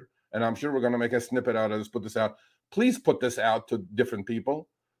later, and I'm sure we're going to make a snippet out of this, put this out. Please put this out to different people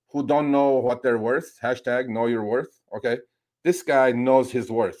who don't know what they're worth. Hashtag know your worth. Okay, this guy knows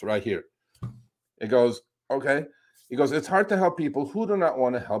his worth right here. It goes, okay. He goes, it's hard to help people who do not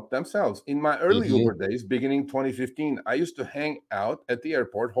want to help themselves. In my early Uber days, beginning 2015, I used to hang out at the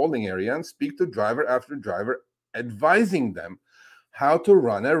airport holding area and speak to driver after driver, advising them how to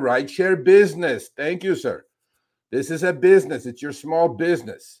run a rideshare business. Thank you, sir. This is a business. It's your small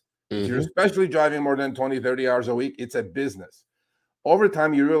business. If you're especially driving more than 20, 30 hours a week, it's a business. Over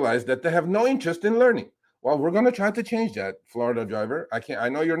time, you realize that they have no interest in learning. Well, we're going to try to change that, Florida driver. I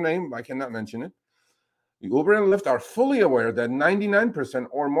know your name. I cannot mention it. Uber and Lyft are fully aware that 99%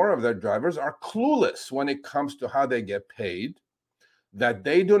 or more of their drivers are clueless when it comes to how they get paid, that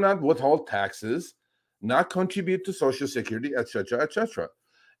they do not withhold taxes, not contribute to Social Security, etc., etc.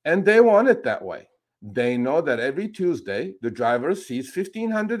 And they want it that way. They know that every Tuesday, the driver sees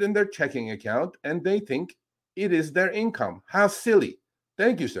 $1,500 in their checking account, and they think it is their income. How silly.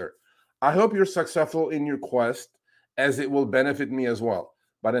 Thank you, sir. I hope you're successful in your quest, as it will benefit me as well.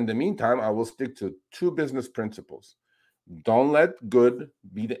 But in the meantime, I will stick to 2 business principles. Don't let good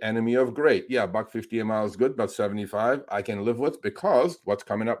be the enemy of great. Yeah, $1.50 a mile is good, but 75 I can live with because what's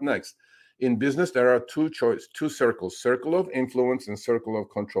coming up next? In business, there are 2 circles, circle of influence and circle of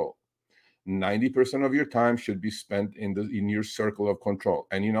control. 90% of your time should be spent in your circle of control.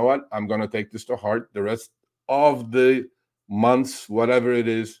 And you know what? I'm going to take this to heart the rest of the months, whatever it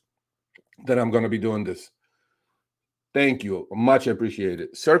is, that I'm going to be doing this. Thank you. Much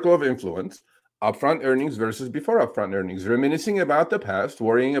appreciated. Circle of influence, upfront earnings versus before upfront earnings, reminiscing about the past,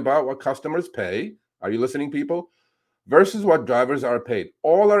 worrying about what customers pay. Are you listening, people? Versus what drivers are paid.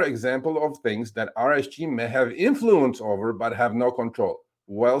 All are example of things that RSG may have influence over, but have no control.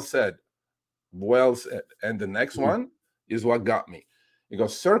 Well said. Well said. And the next one is what got me. It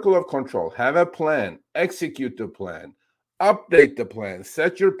goes circle of control. Have a plan. Execute the plan. Update the plan,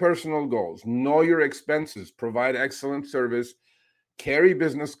 set your personal goals, know your expenses, provide excellent service, carry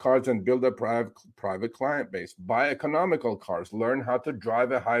business cards, and build a private client base. Buy economical cars, learn how to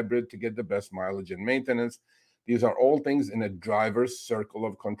drive a hybrid to get the best mileage and maintenance. These are all things in a driver's circle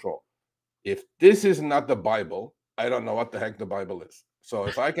of control. If this is not the Bible, I don't know what the heck the Bible is. So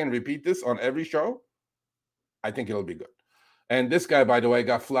if I can repeat this on every show, I think it'll be good. And this guy, by the way,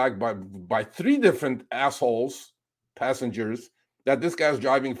 got flagged by 3 different assholes, passengers, that this guy's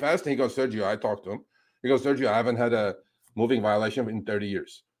driving fast. And he goes, Sergio, I talked to him. He goes, Sergio, I haven't had a moving violation in 30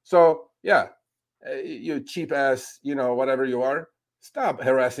 years. So yeah, you cheap ass, whatever you are, stop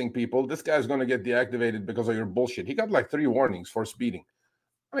harassing people. This guy's going to get deactivated because of your bullshit. He got like 3 warnings for speeding.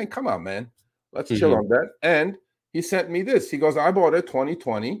 I mean, come on, man. Let's chill on that. And he sent me this. He goes, I bought a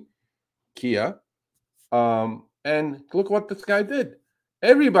 2020 Kia. And look what this guy did.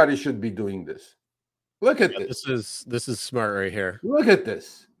 Everybody should be doing this. Look at this. This is smart right here. Look at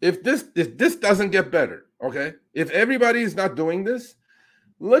this. If this doesn't get better, okay? If everybody is not doing this,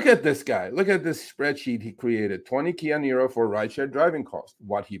 look at this guy. Look at this spreadsheet he created. 20 Kia Niro for rideshare driving cost.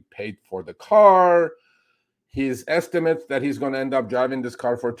 What he paid for the car, His estimates that he's going to end up driving this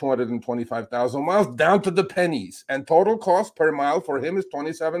car for 225,000 miles down to the pennies, and total cost per mile for him is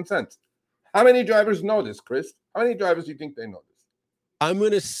 27 cents. How many drivers know this, Chris? How many drivers do you think they know this? I'm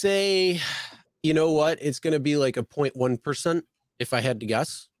going to say, you know what? It's going to be like a 0.1% if I had to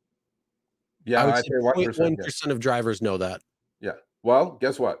guess. Yeah, I would say 0.1% of drivers know that. Yeah. Well,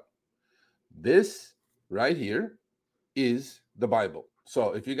 guess what? This right here is the Bible.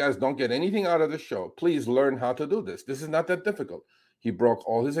 So if you guys don't get anything out of the show, please learn how to do this. This is not that difficult. He broke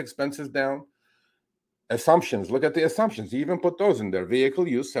all his expenses down. Assumptions. Look at the assumptions. He even put those in there. Vehicle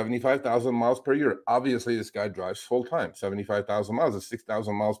use, 75,000 miles per year. Obviously, this guy drives full time. 75,000 miles is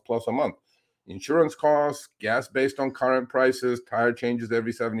 6,000 miles plus a month. Insurance costs, gas based on current prices, tire changes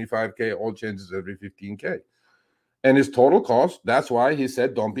every 75K, oil changes every 15K. And his total cost, that's why he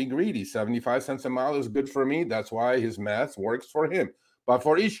said, don't be greedy. 75 cents a mile is good for me. That's why his math works for him. But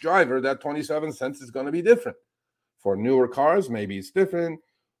for each driver, that 27 cents is going to be different. For newer cars, maybe it's different.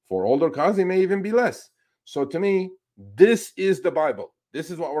 For older cars, it may even be less. So to me, this is the Bible.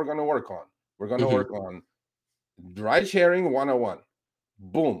 This is what we're going to work on. We're going to work on ride sharing 101.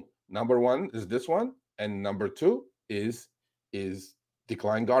 Boom. Number one is this one. And number two is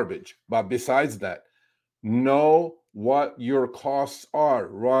decline garbage. But besides that, know what your costs are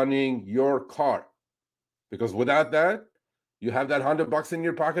running your car. Because without that, you have that $100 in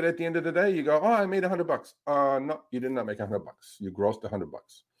your pocket at the end of the day. You go, oh, I made $100. No, you did not make $100. You grossed $100.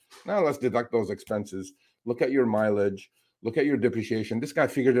 Now let's deduct those expenses. Look at your mileage. Look at your depreciation. This guy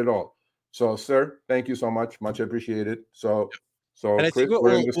figured it all. So, sir, thank you so much. Much appreciated. So Chris,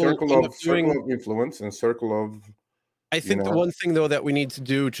 we're in the circle of influence and circle of. I think the one thing though that we need to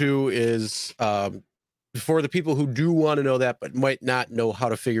do too is for the people who do want to know that but might not know how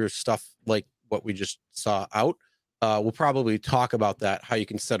to figure stuff like what we just saw out. We'll probably talk about that, how you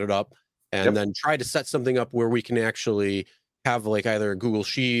can set it up, and then try to set something up where we can actually have like either a Google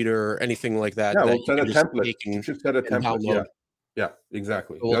Sheet or anything like that. Yeah, we'll set a template. You should set a template. Yeah,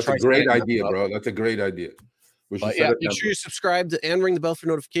 exactly. So that's a great idea, bro. That's a great idea. We should make sure you subscribe and ring the bell for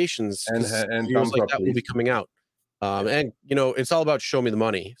notifications. And videos like that will be coming out. And it's all about show me the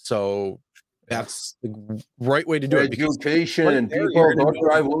money. So that's the right way to do it. Education and people don't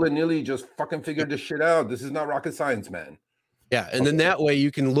drive willy-nilly, just fucking figure this shit out. This is not rocket science, man. Yeah, and then that way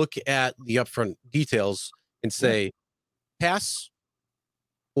you can look at the upfront details and say pass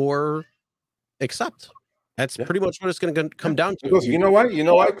or accept. That's pretty much what it's going to come down to. Because you know what? You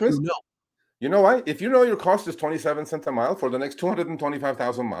know why, Chris? You know why? If you know your cost is 27 cents a mile for the next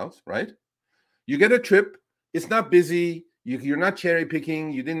 225,000 miles, right? You get a trip. It's not busy. You're not cherry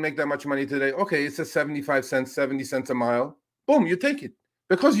picking. You didn't make that much money today. Okay, it's a 75 cents, 70 cents a mile. Boom, you take it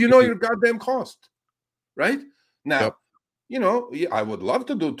because you know your goddamn cost, right? Now, I would love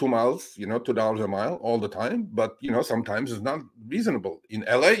to do 2 miles, $2 a mile all the time, but sometimes it's not reasonable. In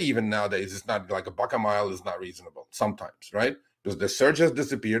LA, even nowadays, it's not like $1 a mile is not reasonable sometimes, right? Because the surge has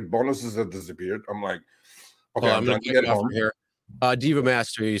disappeared, bonuses have disappeared. I'm like, okay, I'm going to get home here. Diva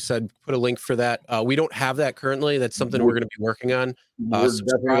Master, you said put a link for that. We don't have that currently. That's something we're going to be working on. We're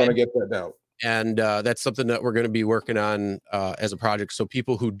definitely going to get that out. And that's something that we're going to be working on as a project. So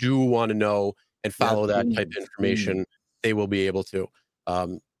people who do want to know and follow that type of information, they will be able to.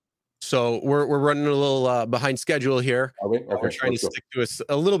 So we're running a little behind schedule here. Are we? Okay, we're trying to stick to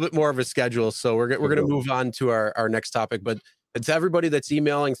a little bit more of a schedule. So we're going to move on to our next topic. But to everybody that's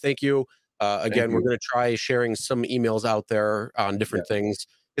emailing, thank you. Again, we're going to try sharing some emails out there on different things,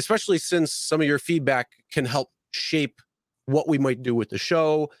 especially since some of your feedback can help shape what we might do with the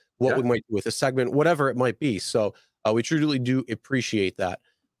show, what we might do with a segment, whatever it might be. So we truly do appreciate that.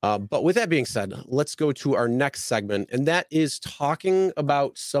 But with that being said, let's go to our next segment, and that is talking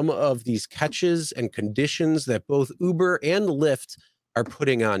about some of these catches and conditions that both Uber and Lyft are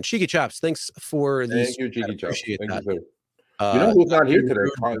putting on. Cheeky Chops, thanks for these. Thank you, Cheeky Chops. Appreciate that. You, who's not here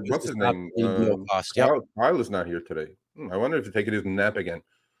today? What's his name? Kyle is not here today. I wonder if he's taking his nap again.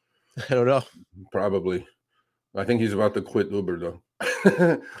 I don't know. Probably. I think he's about to quit Uber,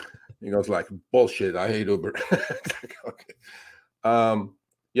 though. He goes like, bullshit, I hate Uber. Okay.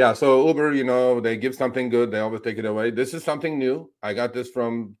 So Uber, they give something good, they always take it away. This is something new. I got this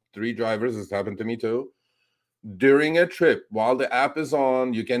from 3 drivers. This happened to me too. During a trip, while the app is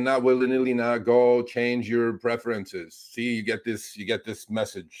on, you cannot willy-nilly not go change your preferences. See, you get this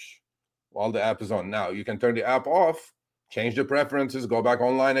message while the app is on. Now, you can turn the app off, change the preferences, go back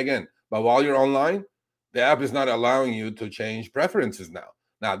online again. But while you're online, the app is not allowing you to change preferences now.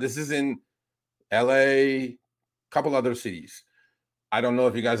 Now, this is in LA, couple other cities. I don't know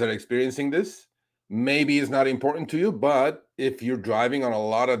if you guys are experiencing this. maybe it's not important to you, but if you're driving on a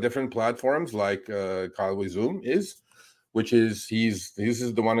lot of different platforms like Kyle Zoom is, which is this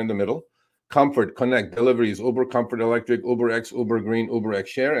is the one in the middle. Comfort, Connect, Deliveries, Uber Comfort Electric, Uber X, Uber Green, Uber X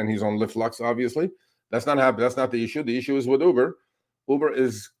Share, and he's on Lyft Lux, obviously. That's not happening. That's not the issue. The issue is with Uber. Uber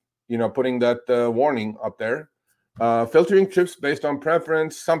is, putting that warning up there. Filtering trips based on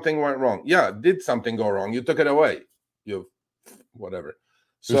preference. Something went wrong. Yeah, did something go wrong? You took it away. Whatever.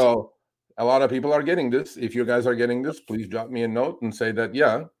 So a lot of people are getting this. If you guys are getting this, please drop me a note and say that,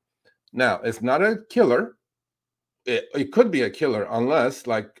 yeah. Now, it's not a killer. It could be a killer unless,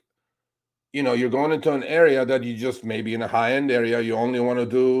 like, you're going into an area that you just maybe in a high-end area, you only want to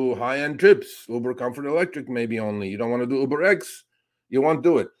do high-end trips. Uber Comfort Electric maybe only. You don't want to do Uber X. You won't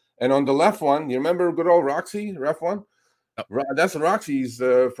do it. And on the left one, you remember good old Roxy, ref one? Oh. That's Roxy's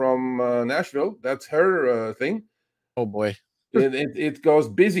from Nashville. That's her thing. Oh, boy. It goes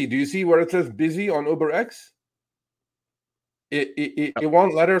busy. Do you see where it says busy on Uber X? It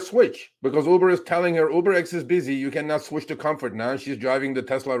won't let her switch because Uber is telling her Uber X is busy. You cannot switch to Comfort now. She's driving the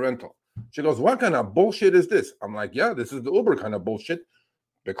Tesla rental. She goes, what kind of bullshit is this? I'm like, yeah, this is the Uber kind of bullshit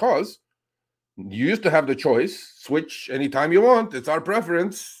because you used to have the choice, switch anytime you want. It's our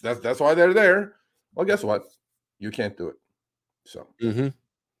preference. That's why they're there. Well, guess what? You can't do it. So, well,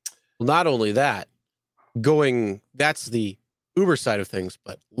 not only that, that's the Uber side of things,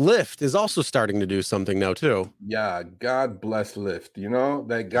 but Lyft is also starting to do something now too. Yeah, God bless Lyft.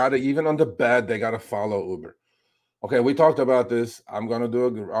 They gotta, even on the bad, they gotta follow Uber. Okay, we talked about this. I'm gonna do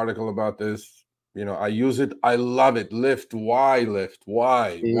an article about this. I use it. I love it. Lyft. Why Lyft?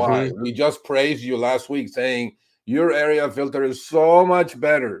 Why? Why? We just praised you last week saying your area filter is so much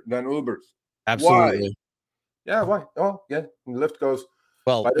better than Uber's. Absolutely. Why? Yeah, why? Oh, yeah. Lyft goes.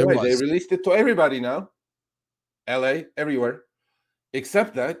 Well, by the way, they released it to everybody now. LA, everywhere.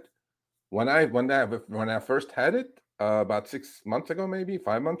 Except that when I first had it about 6 months ago, maybe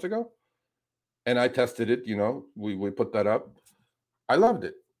 5 months ago, and I tested it, we put that up. I loved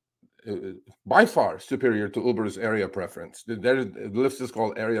it. By far superior to Uber's area preference. The Lyft is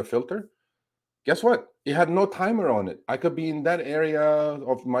called area filter. Guess what? It had no timer on it. I could be in that area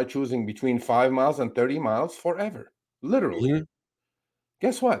of my choosing between 5 miles and 30 miles forever. Literally.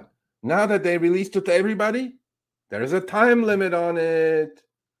 Guess what? Now that they released it to everybody, there's a time limit on it.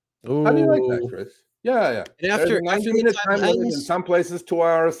 Ooh. How do you like that, Chris? Yeah. And after a 90-minute time limit in some places 2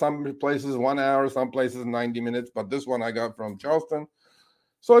 hours, some places 1 hour, some places 90 minutes. But this one I got from Charleston.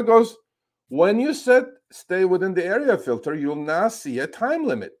 So it goes, when you stay within the area filter, you'll now see a time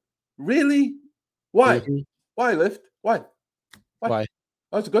limit. Really? Why? Why, Lyft? Why? Oh,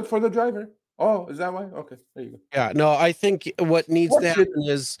 it's good for the driver. Oh, is that why? Okay, there you go. Yeah, no, I think what needs to happen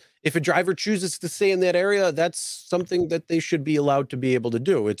is if a driver chooses to stay in that area, that's something that they should be allowed to be able to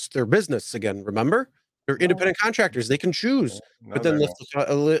do. It's their business again, remember? They're independent contractors. They can choose. But then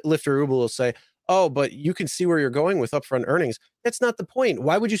Lyft or Uber will say, oh, but you can see where you're going with upfront earnings. That's not the point.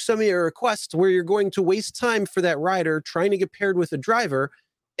 Why would you send me a request where you're going to waste time for that rider trying to get paired with a driver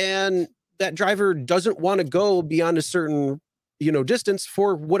and that driver doesn't want to go beyond a certain distance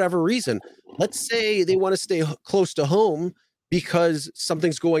for whatever reason? Let's say they want to stay close to home because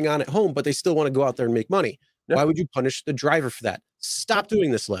something's going on at home, but they still want to go out there and make money. Yeah. Why would you punish the driver for that? Stop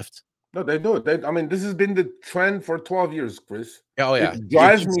doing this, Lyft. No, they do it. This has been the trend for 12 years, Chris. Oh, yeah. It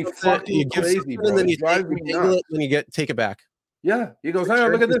drives me fucking crazy, bro. And then you take it back. Yeah. He goes, hey,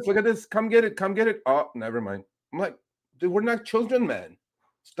 look at this. Come get it. Oh, never mind. I'm like, dude, we're not children, man.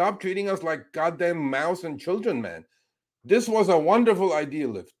 Stop treating us like goddamn mouse and children, man. This was a wonderful idea,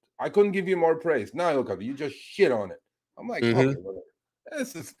 Lyft. I couldn't give you more praise. Now look at it. You just shit on it. I'm like, okay, whatever.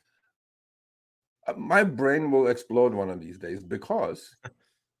 This is my brain will explode one of these days because,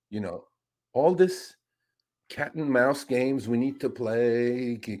 all this cat and mouse games we need to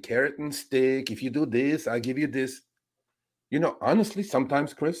play, carrot and stick. If you do this, I give you this. Honestly,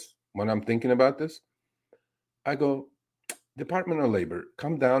 sometimes, Chris, when I'm thinking about this, I go, Department of Labor,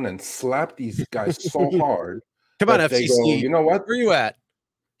 come down and slap these guys so hard. Come on, FCC. Go, you know what? Where you at?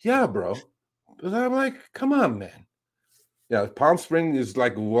 Yeah, bro. I'm like, come on, man. Yeah, Palm Springs is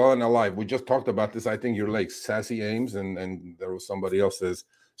like well and alive. We just talked about this. I think you're like Sassy Ames, and there was somebody else says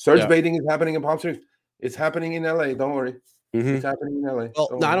surge baiting is happening in Palm Springs. It's happening in LA. Don't worry. It's happening in LA.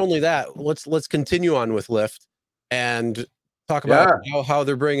 Well, not only that, let's continue on with Lyft and talk about how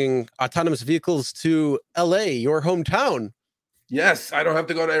they're bringing autonomous vehicles to LA, your hometown. Yes, I don't have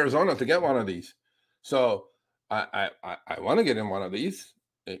to go to Arizona to get one of these. So I want to get in one of these,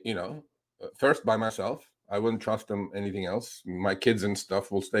 first by myself. I wouldn't trust them anything else. My kids and stuff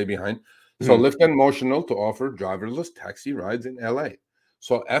will stay behind. So Lyft and Motional to offer driverless taxi rides in LA.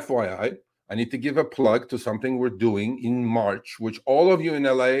 So FYI, I need to give a plug to something we're doing in March, which all of you in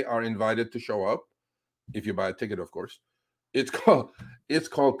LA are invited to show up if you buy a ticket, of course. It's called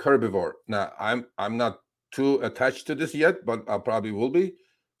Curbivore. Now, I'm not too attached to this yet, but I probably will be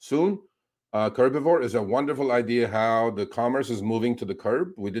soon. Curbivore is a wonderful idea how the commerce is moving to the curb.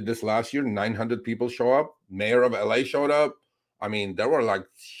 We did this last year. 900 people show up. Mayor of LA showed up. I mean, there were like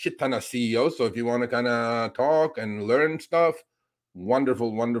shit ton of CEOs. So if you want to kind of talk and learn stuff,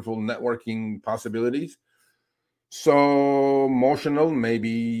 wonderful networking possibilities. So Motional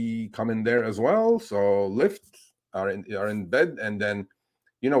maybe come in there as well. So Lyft are in bed, and then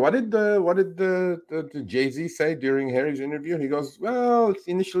what did the Jay-Z say during Harry's interview? He goes, well,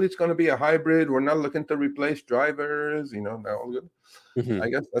 initially it's going to be a hybrid. We're not looking to replace drivers. They're all good. I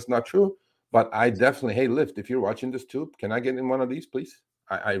guess that's not true. But I definitely, hey, Lyft, if you're watching this too, can I get in one of these, please?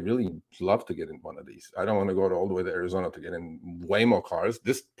 I really love to get in one of these. I don't want to go all the way to Arizona to get in Waymo cars.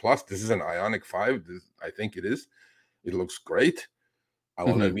 This is an Ioniq 5. I think it is. It looks great. I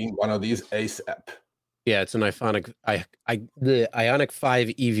want to be one of these ASAP. Yeah, it's an the Ioniq 5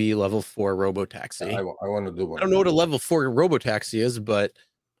 EV level 4 robotaxi. I want to do one. I don't know what a level 4 robotaxi is, but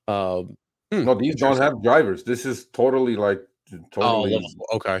no, these don't have drivers. This is totally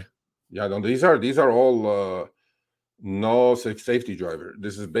okay. Yeah, no, these are all no safety driver.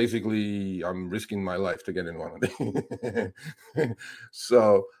 This is basically I'm risking my life to get in one of these.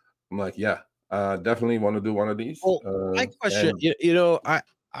 So I'm like, yeah, definitely want to do one of these. Well, my question,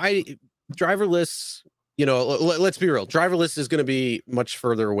 I driverless. Let's be real. Driverless is going to be much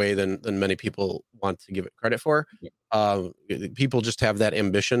further away than many people want to give it credit for. Yeah. People just have that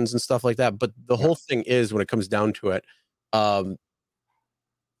ambitions and stuff like that. But the whole thing is, when it comes down to it,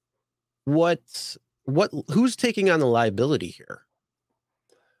 who's taking on the liability here?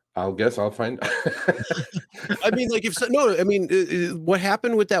 I'll find. I mean, what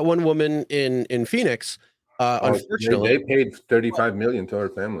happened with that one woman in Phoenix? Unfortunately, they paid $35 million to her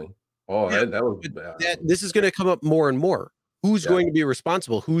family. Oh, yeah, that was bad. This is going to come up more and more. Who's going to be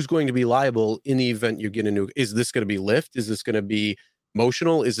responsible? Who's going to be liable in the event you get into? Is this going to be Lyft? Is this going to be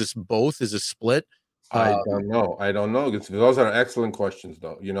Motional? Is this both? Is this split? I don't know. Those are excellent questions,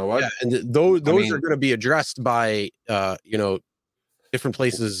 though. You know what? Yeah, and those are going to be addressed by different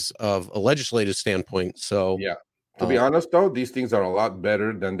places of a legislative standpoint. So yeah. To be honest, though, these things are a lot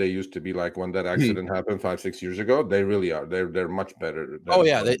better than they used to be. Like when that accident happened 5-6 years ago, they really are. They're much better.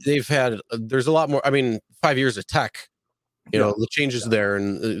 They've had. There's a lot more. I mean, 5 years of tech. The changes there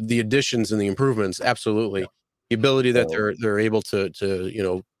and the additions and the improvements. Absolutely, the ability that they're able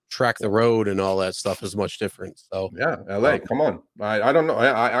to track the road and all that stuff is much different. So yeah, LA, come on. I don't know.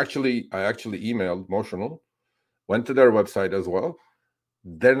 I actually emailed Motional, went to their website as well.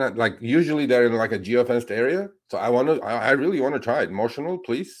 They're not usually they're in like a geofenced area. So I really want to try it. Motional,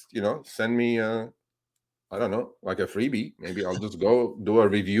 please, send me I don't know, like a freebie. Maybe I'll just go do a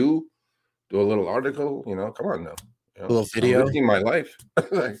review, do a little article, come on now. A little video. I'm risking my life.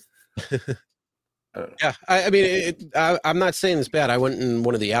 Yeah, I mean, I'm not saying it's bad. I went in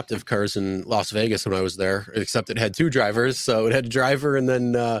one of the Aptiv cars in Las Vegas when I was there, except it had two drivers. So it had a driver and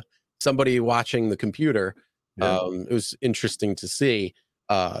then somebody watching the computer. Yeah. It was interesting to see.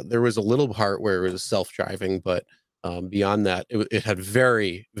 There was a little part where it was self-driving, but beyond that, it had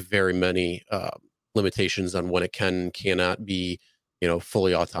very, very many limitations on when it cannot be,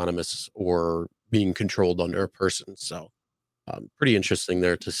 fully autonomous or being controlled under a person. So pretty interesting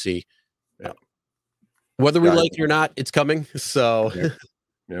there to see. Yeah. Whether we like it or not, it's coming. So,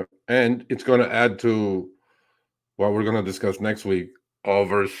 yeah. And it's going to add to what we're going to discuss next week: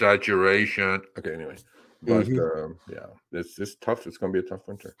 oversaturation. Okay, anyway, but it's tough. It's going to be a tough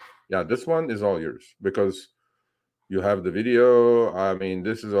winter. Yeah, this one is all yours because you have the video. I mean,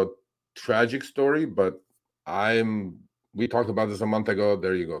 this is a tragic story, but we talked about this a month ago.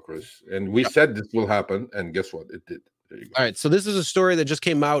 There you go, Chris. And we said this will happen, and guess what? It did. All right, so this is a story that just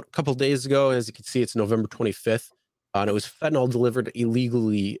came out a couple days ago. As you can see, it's November 25th, and it was fentanyl delivered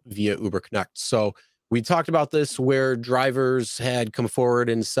illegally via Uber Connect. So we talked about this where drivers had come forward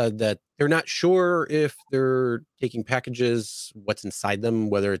and said that they're not sure if they're taking packages, what's inside them,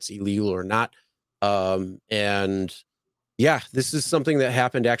 whether it's illegal or not. And yeah, this is something that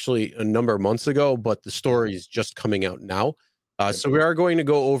happened actually a number of months ago, but the story is just coming out now. So we are going to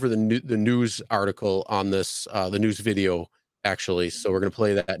go over the news article on this, the news video, actually. So we're going to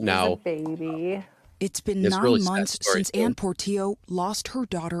play that now. Baby. It's been 9 months since Ann Portillo lost her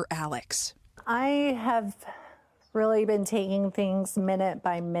daughter, Alex. I have really been taking things minute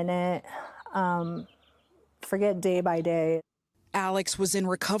by minute, forget day by day. Alex was in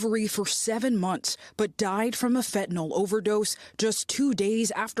recovery for 7 months, but died from a fentanyl overdose just 2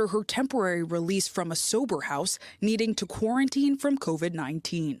 days after her temporary release from a sober house, needing to quarantine from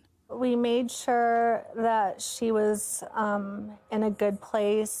COVID-19. We made sure that she was in a good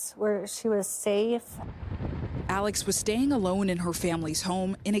place where she was safe. Alex was staying alone in her family's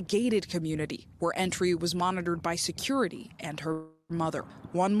home in a gated community where entry was monitored by security and her mother.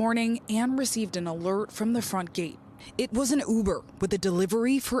 One morning, Anne received an alert from the front gate. It was an Uber with a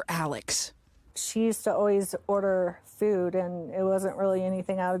delivery for Alex. She used to always order food, and it wasn't really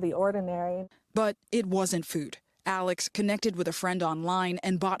anything out of the ordinary. But it wasn't food. Alex connected with a friend online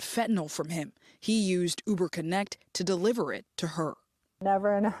and bought fentanyl from him. He used Uber Connect to deliver it to her.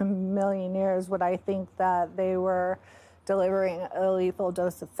 Never in a million years would I think that they were delivering a lethal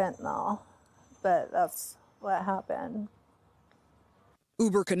dose of fentanyl, but that's what happened.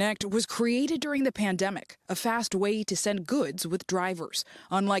 Uber Connect was created during the pandemic, a fast way to send goods with drivers.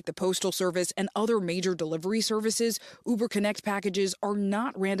 Unlike the Postal Service and other major delivery services, Uber Connect packages are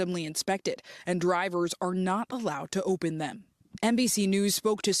not randomly inspected, and drivers are not allowed to open them. NBC News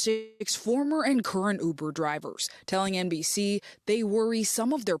spoke to 6 former and current Uber drivers, telling NBC they worry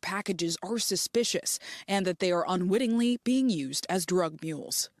some of their packages are suspicious and that they are unwittingly being used as drug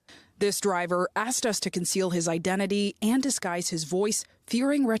mules. This driver asked us to conceal his identity and disguise his voice,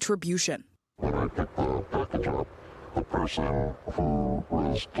 fearing retribution. When I picked the package up, the person who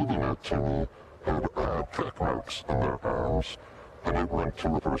was giving it to me had track marks in their arms, and it went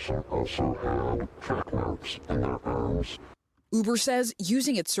to a person who also had track marks in their arms. Uber says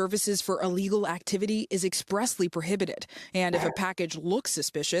using its services for illegal activity is expressly prohibited, and if a package looks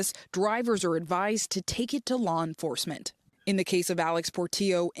suspicious, drivers are advised to take it to law enforcement. In the case of Alex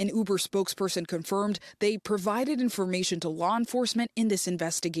Portillo, an Uber spokesperson confirmed they provided information to law enforcement in this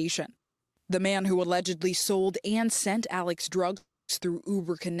investigation. The man who allegedly sold and sent Alex drugs through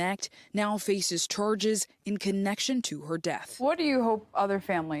Uber Connect now faces charges in connection to her death. What do you hope other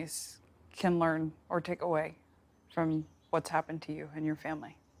families can learn or take away from what's happened to you and your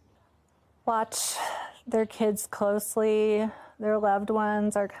family? Watch their kids closely, their loved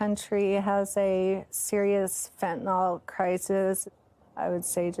ones. Our country has a serious fentanyl crisis. I would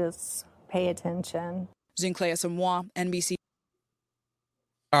say just pay attention. Zinclea Samoa, NBC.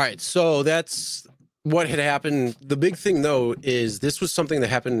 All right, so that's what had happened. The big thing, though, is this was something that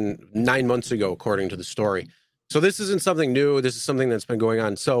happened 9 months ago, according to the story. So this isn't something new. This is something that's been going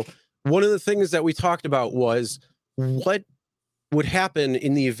on. So one of the things that we talked about was what would happen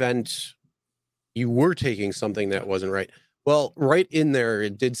in the event you were taking something that wasn't right. Well, right in there,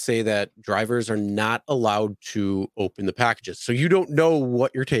 it did say that drivers are not allowed to open the packages. So you don't know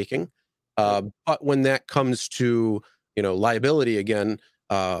what you're taking. But when that comes to, liability again,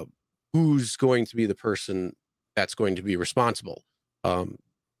 who's going to be the person that's going to be responsible?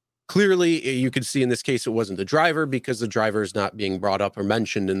 Clearly, you could see in this case, it wasn't the driver because the driver is not being brought up or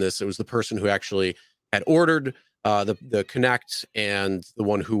mentioned in this. It was the person who actually had ordered the Connect and the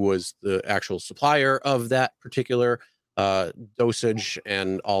one who was the actual supplier of that particular dosage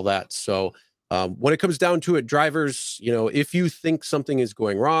and all that. So when it comes down to it, drivers, if you think something is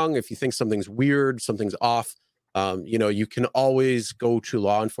going wrong, if you think something's weird, something's off, you can always go to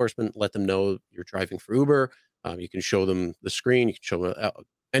law enforcement, let them know you're driving for Uber. You can show them the screen, you can show them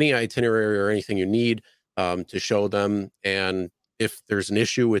any itinerary or anything you need to show them. And if there's an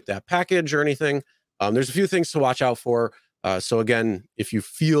issue with that package or anything, there's a few things to watch out for. So again, if you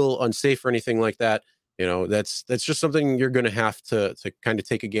feel unsafe or anything like that, that's just something you're going to have to kind of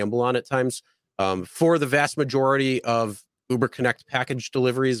take a gamble on at times. For the vast majority of Uber Connect package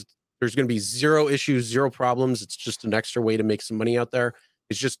deliveries, there's going to be zero issues, zero problems. It's just an extra way to make some money out there.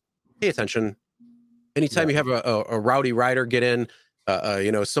 It's just pay attention. Anytime you have a rowdy rider get in,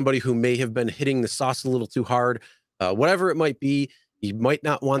 somebody who may have been hitting the sauce a little too hard, whatever it might be, you might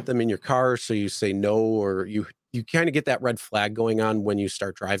not want them in your car, so you say no, or you kind of get that red flag going on when you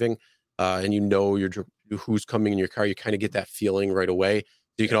start driving, and who's coming in your car. You kind of get that feeling right away.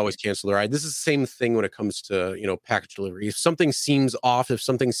 So you can always cancel the ride. This is the same thing when it comes to package delivery. If something seems off, if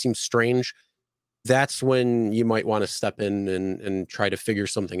something seems strange, that's when you might want to step in and try to figure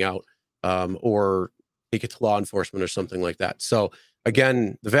something out, or take it to law enforcement or something like that. So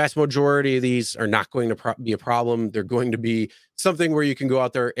again, the vast majority of these are not going to be a problem. They're going to be something where you can go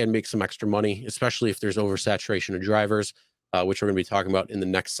out there and make some extra money, especially if there's oversaturation of drivers, which we're going to be talking about in the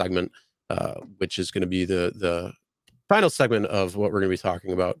next segment, which is going to be the final segment of what we're going to be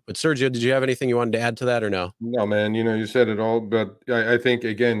talking about. But Sergio, did you have anything you wanted to add to that or no? No, man, you said it all, but I think,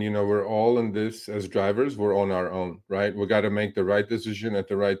 again, we're all in this as drivers. We're on our own, right? We got to make the right decision at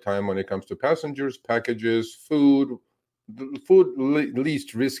the right time when it comes to passengers, packages, food,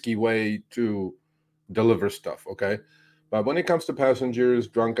 least risky way to deliver stuff. Okay. But when it comes to passengers,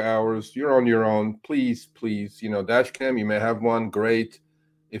 drunk hours, you're on your own. Please, dash cam, you may have one. Great.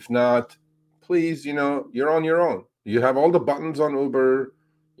 If not, please, you're on your own. You have all the buttons on Uber,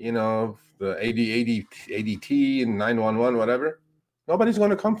 the 80, ADT and 911, whatever. Nobody's going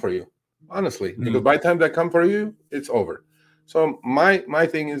to come for you, honestly, because by the time they come for you, it's over. So my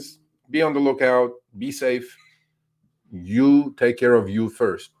thing is be on the lookout, be safe. You take care of you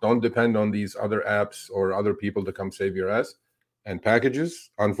first. Don't depend on these other apps or other people to come save your ass. And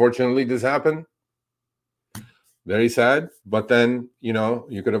packages, unfortunately, this happened. Very sad. But then,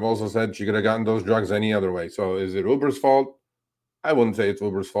 you could have also said she could have gotten those drugs any other way. So is it Uber's fault? I wouldn't say it's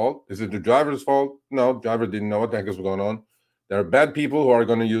Uber's fault. Is it the driver's fault? No, driver didn't know what the heck is going on. There are bad people who are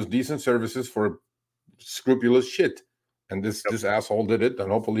going to use decent services for scrupulous shit. And this asshole did it. And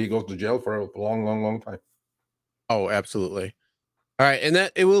hopefully he goes to jail for a long, long, long time. Oh, absolutely. All right. And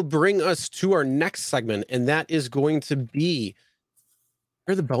that it will bring us to our next segment. And that is going to be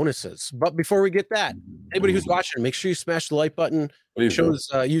where are the bonuses. But before we get that, anybody who's watching, make sure you smash the like button. It shows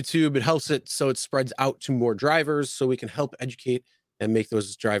YouTube. It helps it so it spreads out to more drivers so we can help educate and make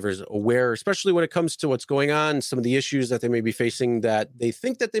those drivers aware, especially when it comes to what's going on, some of the issues that they may be facing that they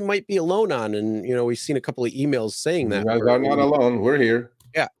think that they might be alone on. And, we've seen a couple of emails saying that. You guys are not alone. We're here.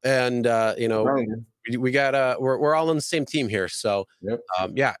 Yeah. And, we got we're all on the same team here. So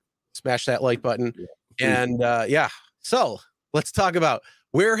smash that like button. And so let's talk about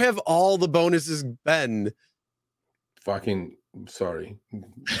where have all the bonuses been? Fucking sorry.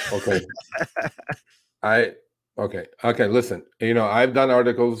 Okay. Okay, listen. I've done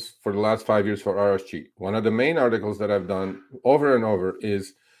articles for the last 5 years for RSG. One of the main articles that I've done over and over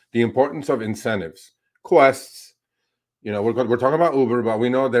is the importance of incentives, quests. We're talking about Uber, but we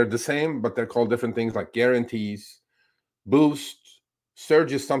know they're the same, but they're called different things like guarantees, boost,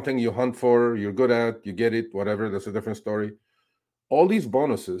 surge is something you hunt for, you're good at, you get it, whatever. That's a different story. All these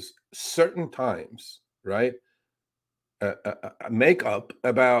bonuses, certain times, right, make up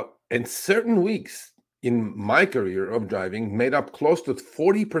about, in certain weeks in my career of driving, made up close to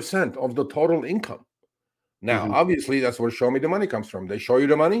 40% of the total income. Now, obviously, that's where show me the money comes from. They show you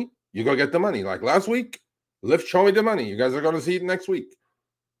the money, you go get the money. Like last week, Lyft show me the money. You guys are going to see it next week.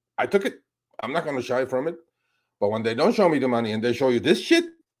 I took it. I'm not going to shy from it. But when they don't show me the money and they show you this shit,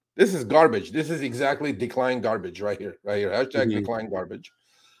 this is garbage. This is exactly decline garbage right here. Hashtag decline garbage.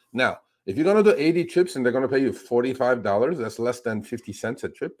 Now, if you're going to do 80 trips and they're going to pay you $45, that's less than 50 cents a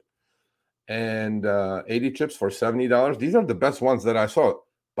trip. And 80 trips for $70. These are the best ones that I saw.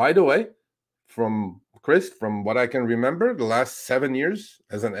 By the way, from Chris, from what I can remember, the last 7 years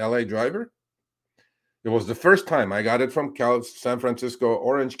as an LA driver, it was the first time I got it from San Francisco,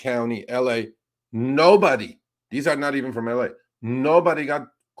 Orange County, LA. Nobody, these are not even from LA, nobody got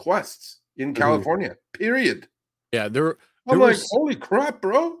quests in California, period. Yeah, I'm like, holy crap,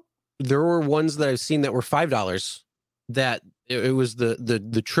 bro. There were ones that I've seen that were $5 that it was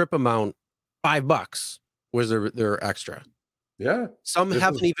the trip amount, $5 was their extra. Yeah. Some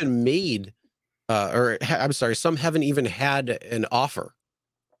haven't even made, some haven't even had an offer.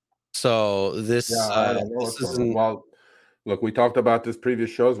 So this isn't... Well, look, we talked about this previous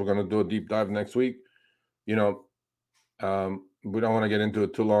shows. We're going to do a deep dive next week. We don't want to get into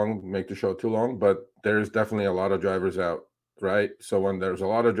it too long, make the show too long, but there's definitely a lot of drivers out, right? So when there's a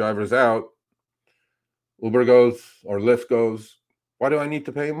lot of drivers out, Uber goes or Lyft goes, why do I need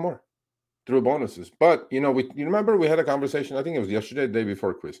to pay more? Through bonuses. But, you remember we had a conversation, I think it was yesterday, the day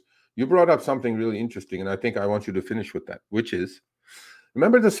before, Chris. You brought up something really interesting, and I think I want you to finish with that, which is,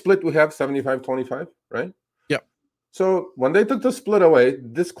 remember the split we have, 75-25, right? Yeah. So when they took the split away,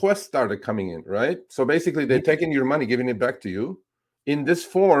 this quest started coming in, right? So basically they're taking your money, giving it back to you in this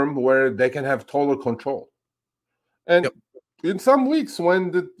form where they can have total control. And in some weeks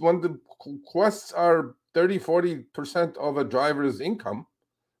when the quests are 30-40% of a driver's income,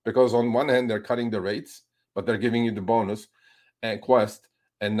 because on one hand they're cutting the rates, but they're giving you the bonus and quest.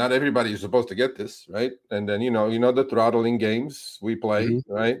 And not everybody is supposed to get this, right? And then, the throttling games we play,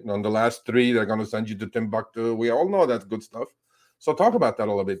 right? And on the last 3, they're going to send you to Timbuktu. We all know that's good stuff. So talk about that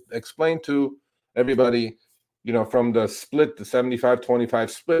a little bit. Explain to everybody, from the split, the 75-25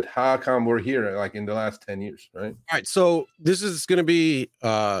 split, how come we're here like in the last 10 years, right? All right. So this is going to be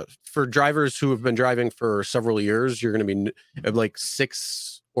for drivers who have been driving for several years. You're going to be like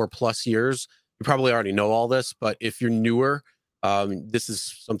 6 or plus years. You probably already know all this, but if you're newer, this is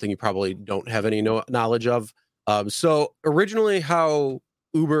something you probably don't have any knowledge of. So originally how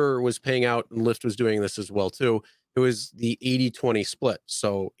Uber was paying out and Lyft was doing this as well too, it was the 80-20 split.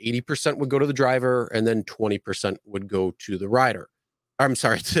 So 80% would go to the driver, and then 20% would go to the rider. I'm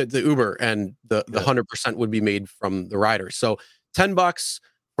sorry, to the Uber, and the 100% would be made from the rider. So $10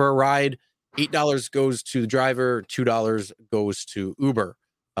 for a ride, $8 goes to the driver, $2 goes to Uber.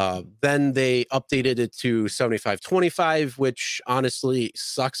 Then they updated it to 75-25, which honestly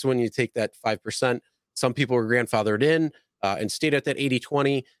sucks when you take that 5%. Some people were grandfathered in and stayed at that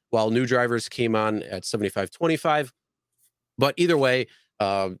 80-20, while new drivers came on at 75-25. But either way,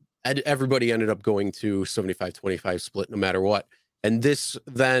 everybody ended up going to 75-25 split no matter what. And this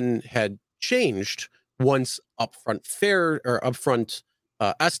then had changed once upfront fare or upfront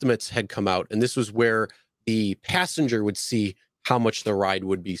estimates had come out. And this was where the passenger would see how much the ride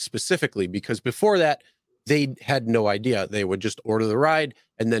would be specifically, because before that, they had no idea. They would just order the ride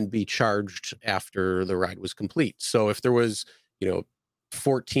and then be charged after the ride was complete. So if there was,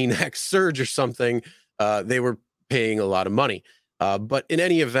 14x surge or something, they were paying a lot of money. But in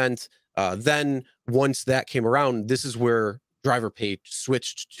any event, then once that came around, this is where driver pay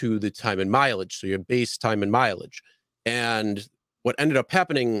switched to the time and mileage. So you have base time and mileage. And what ended up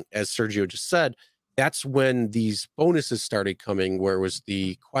happening, as Sergio just said, that's when these bonuses started coming, where it was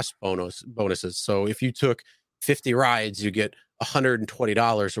the Quest bonuses. So if you took 50 rides, you get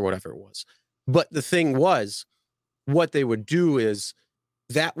 $120 or whatever it was. But the thing was, what they would do is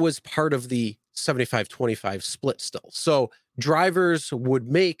that was part of the 75-25 split still. So drivers would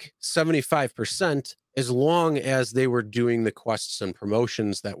make 75% as long as they were doing the quests and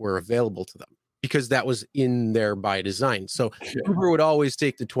promotions that were available to them, because that was in there by design. So Uber would always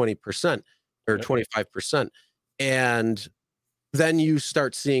take the 20% or 25%. And then you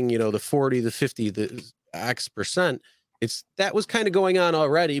start seeing, the 40, the 50, the X percent. That was kind of going on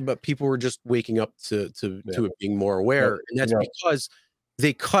already, but people were just waking up to it being more aware. And that's because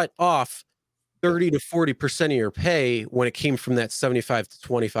they cut off 30 to 40% of your pay when it came from that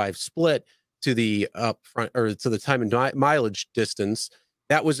 75-25 split to the upfront or to the time and mileage distance.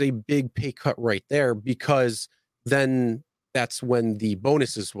 That was a big pay cut right there, because then that's when the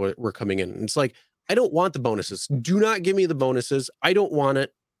bonuses were coming in. And it's like, I don't want the bonuses. Do not give me the bonuses. I don't want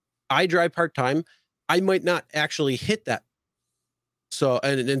it. I drive part-time. I might not actually hit that. So,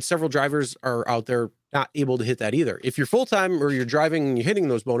 and several drivers are out there not able to hit that either. If you're full-time or you're driving and you're hitting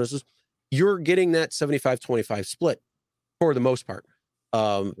those bonuses, you're getting that 75-25 split for the most part.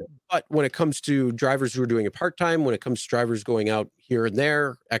 But when it comes to drivers who are doing it part-time, when it comes to drivers going out here and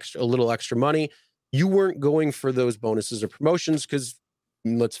there, a little extra money, you weren't going for those bonuses or promotions because,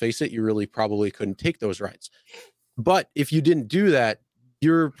 let's face it, you really probably couldn't take those rides. But if you didn't do that,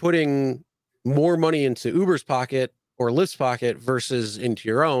 you're putting more money into Uber's pocket or Lyft's pocket versus into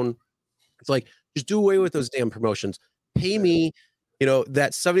your own. It's like, just do away with those damn promotions. Pay me,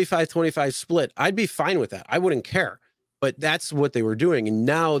 that 75-25 split. I'd be fine with that. I wouldn't care. But that's what they were doing. And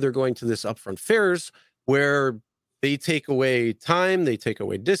now they're going to this upfront fares where they take away time, they take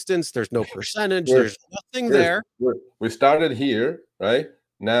away distance. There's no percentage. There's nothing there. We started here, right?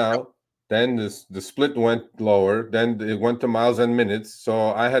 Now, then the split went lower. Then it went to miles and minutes.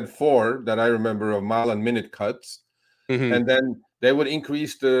 So I had 4 that I remember of mile and minute cuts. Mm-hmm. And then they would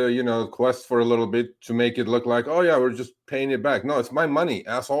increase the, Quest for a little bit to make it look like, oh yeah, we're just paying it back. No, it's my money,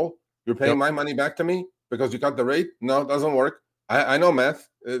 asshole. You're paying my money back to me because you cut the rate? No, it doesn't work. I know math.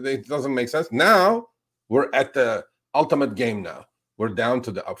 It doesn't make sense. Now we're at the ultimate game now. We're down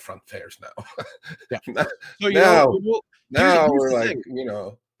to the upfront fares now. So, now we're like,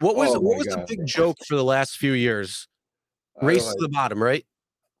 What was the big joke for the last few years? Race to the bottom, right?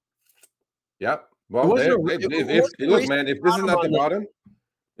 Yep. Well, look, man, if this is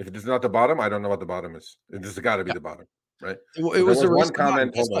not the bottom, I don't know what the bottom is. This has got to be the bottom, right? It was one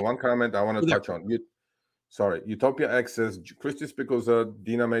comment. Hold on, one comment I want to touch on. Sorry, Utopia X says, Christy Spicoza,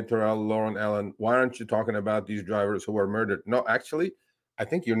 Dina May Terrell, Lauren Allen, why aren't you talking about these drivers who were murdered? No, actually, I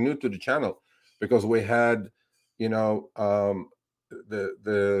think you're new to the channel because we had, the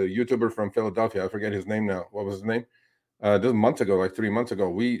YouTuber from Philadelphia. I forget his name now. What was his name? This month ago, like 3 months ago,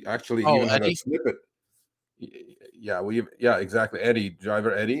 we actually even had a snippet. Yeah, exactly.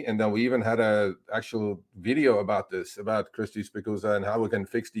 Driver Eddie. And then we even had a actual video about Christy Spicoza and how we can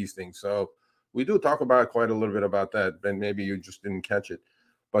fix these things. So we do talk about quite a little bit about that, and maybe you just didn't catch it.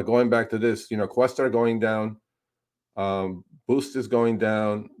 But going back to this, Quest are going down. Boost is going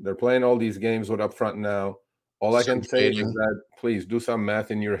down. They're playing all these games with Upfront now. All I can say is that please do some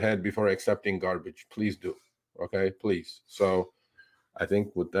math in your head before accepting garbage. Please do. Okay, please. So I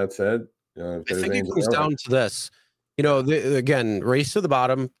think with that said, I think it comes down to this. Again, race to the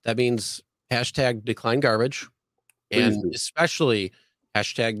bottom. That means hashtag decline garbage. And especially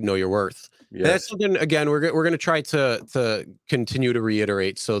hashtag know your worth. And that's something, again, we're going to try to continue to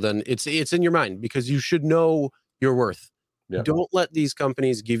reiterate. So then it's in your mind, because you should know your worth. Yeah. Don't let these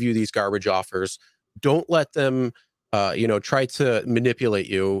companies give you these garbage offers. Don't let them, try to manipulate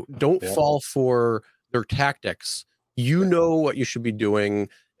you. Don't fall for their tactics. You know what you should be doing.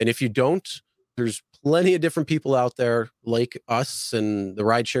 And if you don't, there's plenty of different people out there like us and the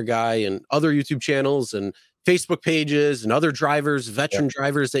Rideshare Guy and other YouTube channels and Facebook pages and other drivers, veteran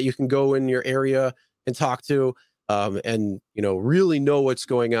drivers that you can go in your area and talk to, and really know what's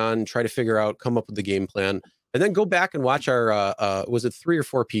going on, try to figure out, come up with the game plan, and then go back and watch our was it 3 or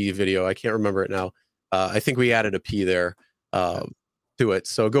 4P video? I can't remember it now. I think we added a P there to it.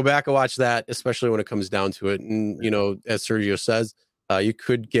 So go back and watch that, especially when it comes down to it. And as Sergio says, you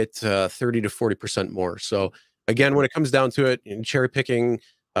could get 30 to 40% more. So again, when it comes down to it, cherry picking,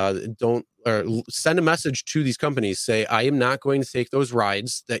 don't send a message to these companies. Say, I am not going to take those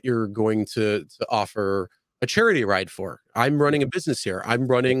rides that you're going to offer a charity ride for. I'm running a business here. I'm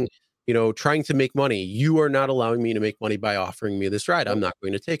running, trying to make money. You are not allowing me to make money by offering me this ride. I'm not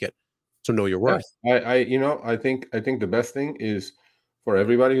going to take it. So know your worth. I think the best thing is for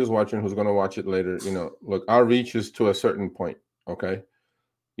everybody who's watching, who's going to watch it later, look, our reach is to a certain point. Okay.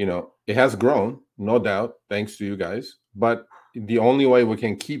 It has grown, no doubt, thanks to you guys. But the only way we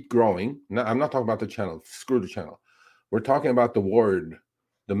can keep growing, I'm not talking about the channel, screw the channel. We're talking about the word,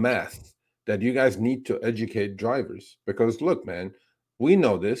 the math that you guys need to educate drivers. Because look, man, we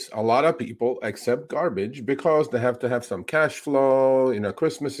know this. A lot of people accept garbage because they have to have some cash flow.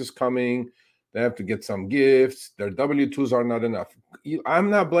 Christmas is coming. They have to get some gifts. Their W-2s are not enough. I'm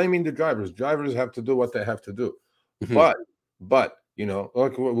not blaming the drivers. Drivers have to do what they have to do. Mm-hmm. But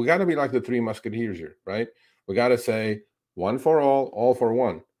look, we got to be like the Three Musketeers here, right? We got to say one for all for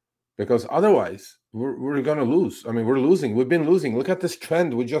one, because otherwise we're going to lose. I mean, we're losing. We've been losing. Look at this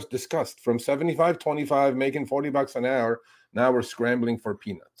trend we just discussed from 75-25, making $40 an hour. Now we're scrambling for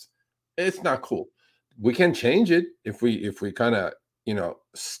peanuts. It's not cool. We can change it if we kind of,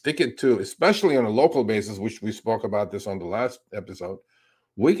 stick it to, especially on a local basis, which we spoke about this on the last episode.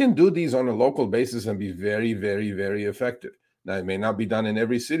 We can do these on a local basis and be very, very, very effective. Now, it may not be done in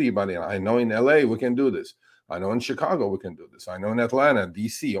every city, but I know in LA we can do this. I know in Chicago we can do this. I know in Atlanta,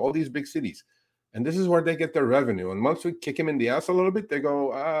 DC, all these big cities. And this is where they get their revenue. And once we kick them in the ass a little bit, they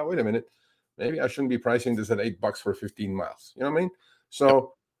go, wait a minute, maybe I shouldn't be pricing this at $8 for 15 miles. You know what I mean?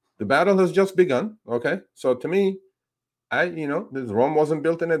 So the battle has just begun. Okay. So to me, this Rome wasn't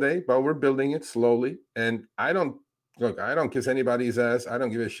built in a day, but we're building it slowly. And I don't kiss anybody's ass. I don't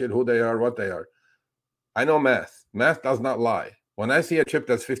give a shit who they are, what they are. I know math. Math does not lie. When I see a trip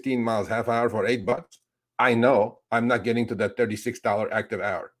that's 15 miles, half hour for $8, I know I'm not getting to that $36 active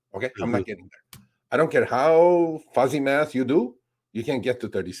hour. Okay. Mm-hmm. I'm not getting there. I don't care how fuzzy math you do. You can't get to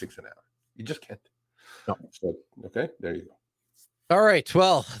 36 an hour. You just can't. No. So, okay. There you go. All right.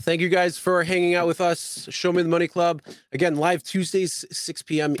 Well, thank you guys for hanging out with us. Show Me the Money Club. Again, live Tuesdays, 6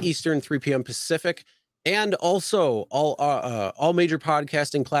 p.m. Eastern, 3 p.m. Pacific. And also all major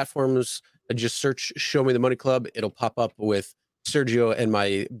podcasting platforms. Just search Show Me the Money Club. It'll pop up with Sergio and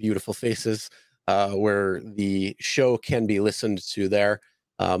my beautiful faces, where the show can be listened to there.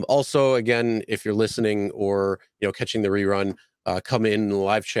 Also, again, if you're listening or catching the rerun, come in the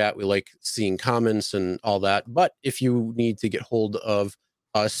live chat. We like seeing comments and all that. But if you need to get hold of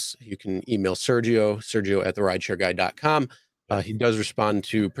us, you can email Sergio at therideshareguy.com. He does respond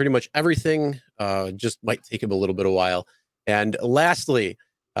to pretty much everything. Just might take him a little bit of while. And lastly,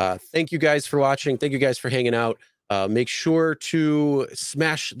 thank you guys for watching. Thank you guys for hanging out. Make sure to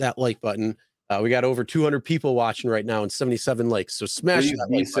smash that like button. We got over 200 people watching right now and 77 likes. So smash that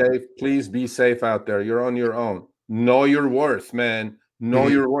like button. Please be safe out there. You're on your own. Know your worth, man. Know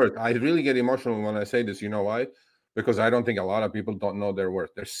your worth. I really get emotional when I say this. You know why? Because I don't think a lot of people don't know their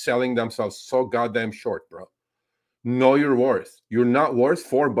worth. They're selling themselves so goddamn short, bro. Know your worth. You're not worth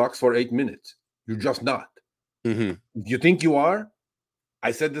 $4 for 8 minutes. You're just not. Mm-hmm. If you think you are,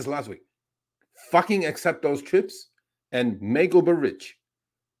 I said this last week. Fucking accept those trips and make Uber rich.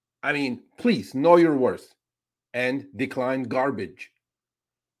 I mean, please know your worth and decline garbage.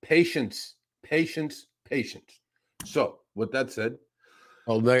 Patience. So, with that said,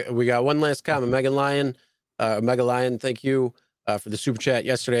 we got one last comment. Mega Lion, thank you for the super chat.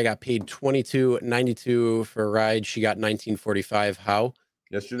 Yesterday, I got paid $22.92 for a ride. She got $19.45. How?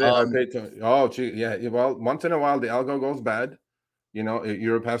 Yesterday, I paid. Well, once in a while, the algo goes bad.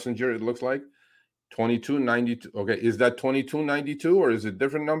 You're a passenger. It looks like $22.92. Okay, is that $22.92 or is it a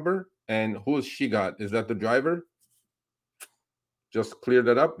different number? And who's she got? Is that the driver? Just clear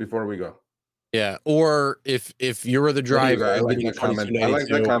that up before we go. Yeah, or if you were the driver, I like getting that comment. I like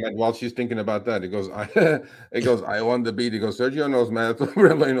that comment. While she's thinking about that, it goes, I won the beat. It goes, Sergio knows math.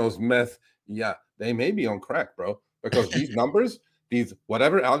 Everybody knows meth. Yeah, they may be on crack, bro. Because these numbers, these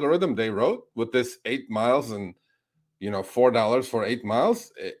whatever algorithm they wrote with this 8 miles and $4 for 8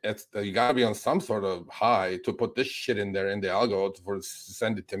 miles, it's you gotta be on some sort of high to put this shit in there in the algo to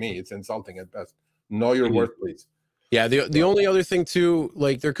send it to me. It's insulting at best. Know your worth, please. Yeah, the only other thing too,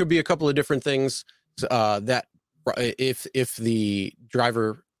 like there could be a couple of different things that if the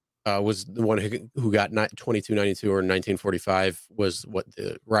driver was the one who got $22.92 or $19.45 was what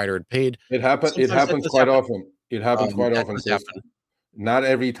the rider had paid. It happens. It happens quite often. It happens quite often. Not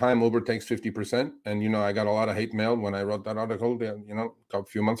every time Uber takes 50%. And I got a lot of hate mail when I wrote that article. A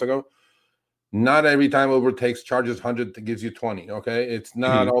few months ago. Not every time Uber charges 100 to gives you 20. Okay, it's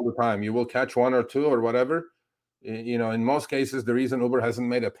not all the time. You will catch one or two or whatever. In most cases, the reason Uber hasn't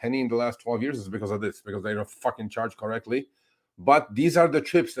made a penny in the last 12 years is because of this, because they don't fucking charge correctly. But these are the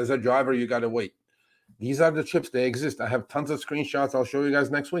trips. As a driver, you got to wait. These are the trips. They exist. I have tons of screenshots. I'll show you guys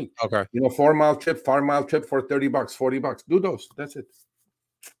next week. Okay. 4-mile trip, 5-mile trip for $30, $40. Do those. That's it.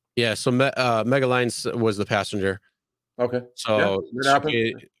 Yeah. So Megalines was the passenger. Okay. So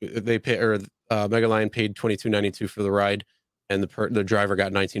they pay, or Megaline paid $22.92 for the ride, and the driver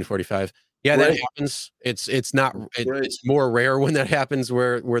got $19.45. Yeah, that happens. It's not. It's more rare when that happens,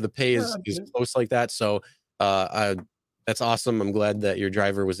 where the pay is close like that. So that's awesome. I'm glad that your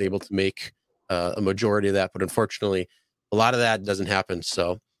driver was able to make a majority of that, but unfortunately, a lot of that doesn't happen.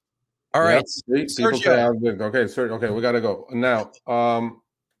 So, all right, people say, okay, we gotta go now.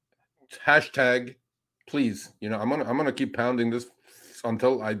 Hashtag, please. I'm gonna keep pounding this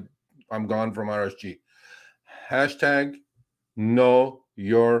until I'm gone from RSG. Hashtag, know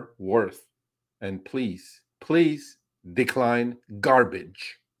your worth. And please decline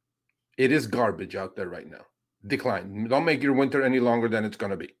garbage. It is garbage out there right now. Decline. Don't make your winter any longer than it's going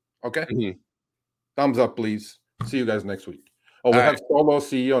to be. Okay? Thumbs up, please. See you guys next week. Oh, we'll have solo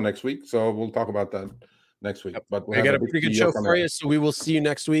CEO next week, so we'll talk about that next week. But we got a pretty good show for you, so we will see you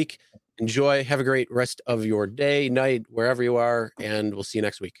next week. Enjoy. Have a great rest of your day, night, wherever you are, and we'll see you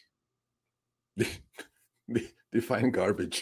next week. Define garbage.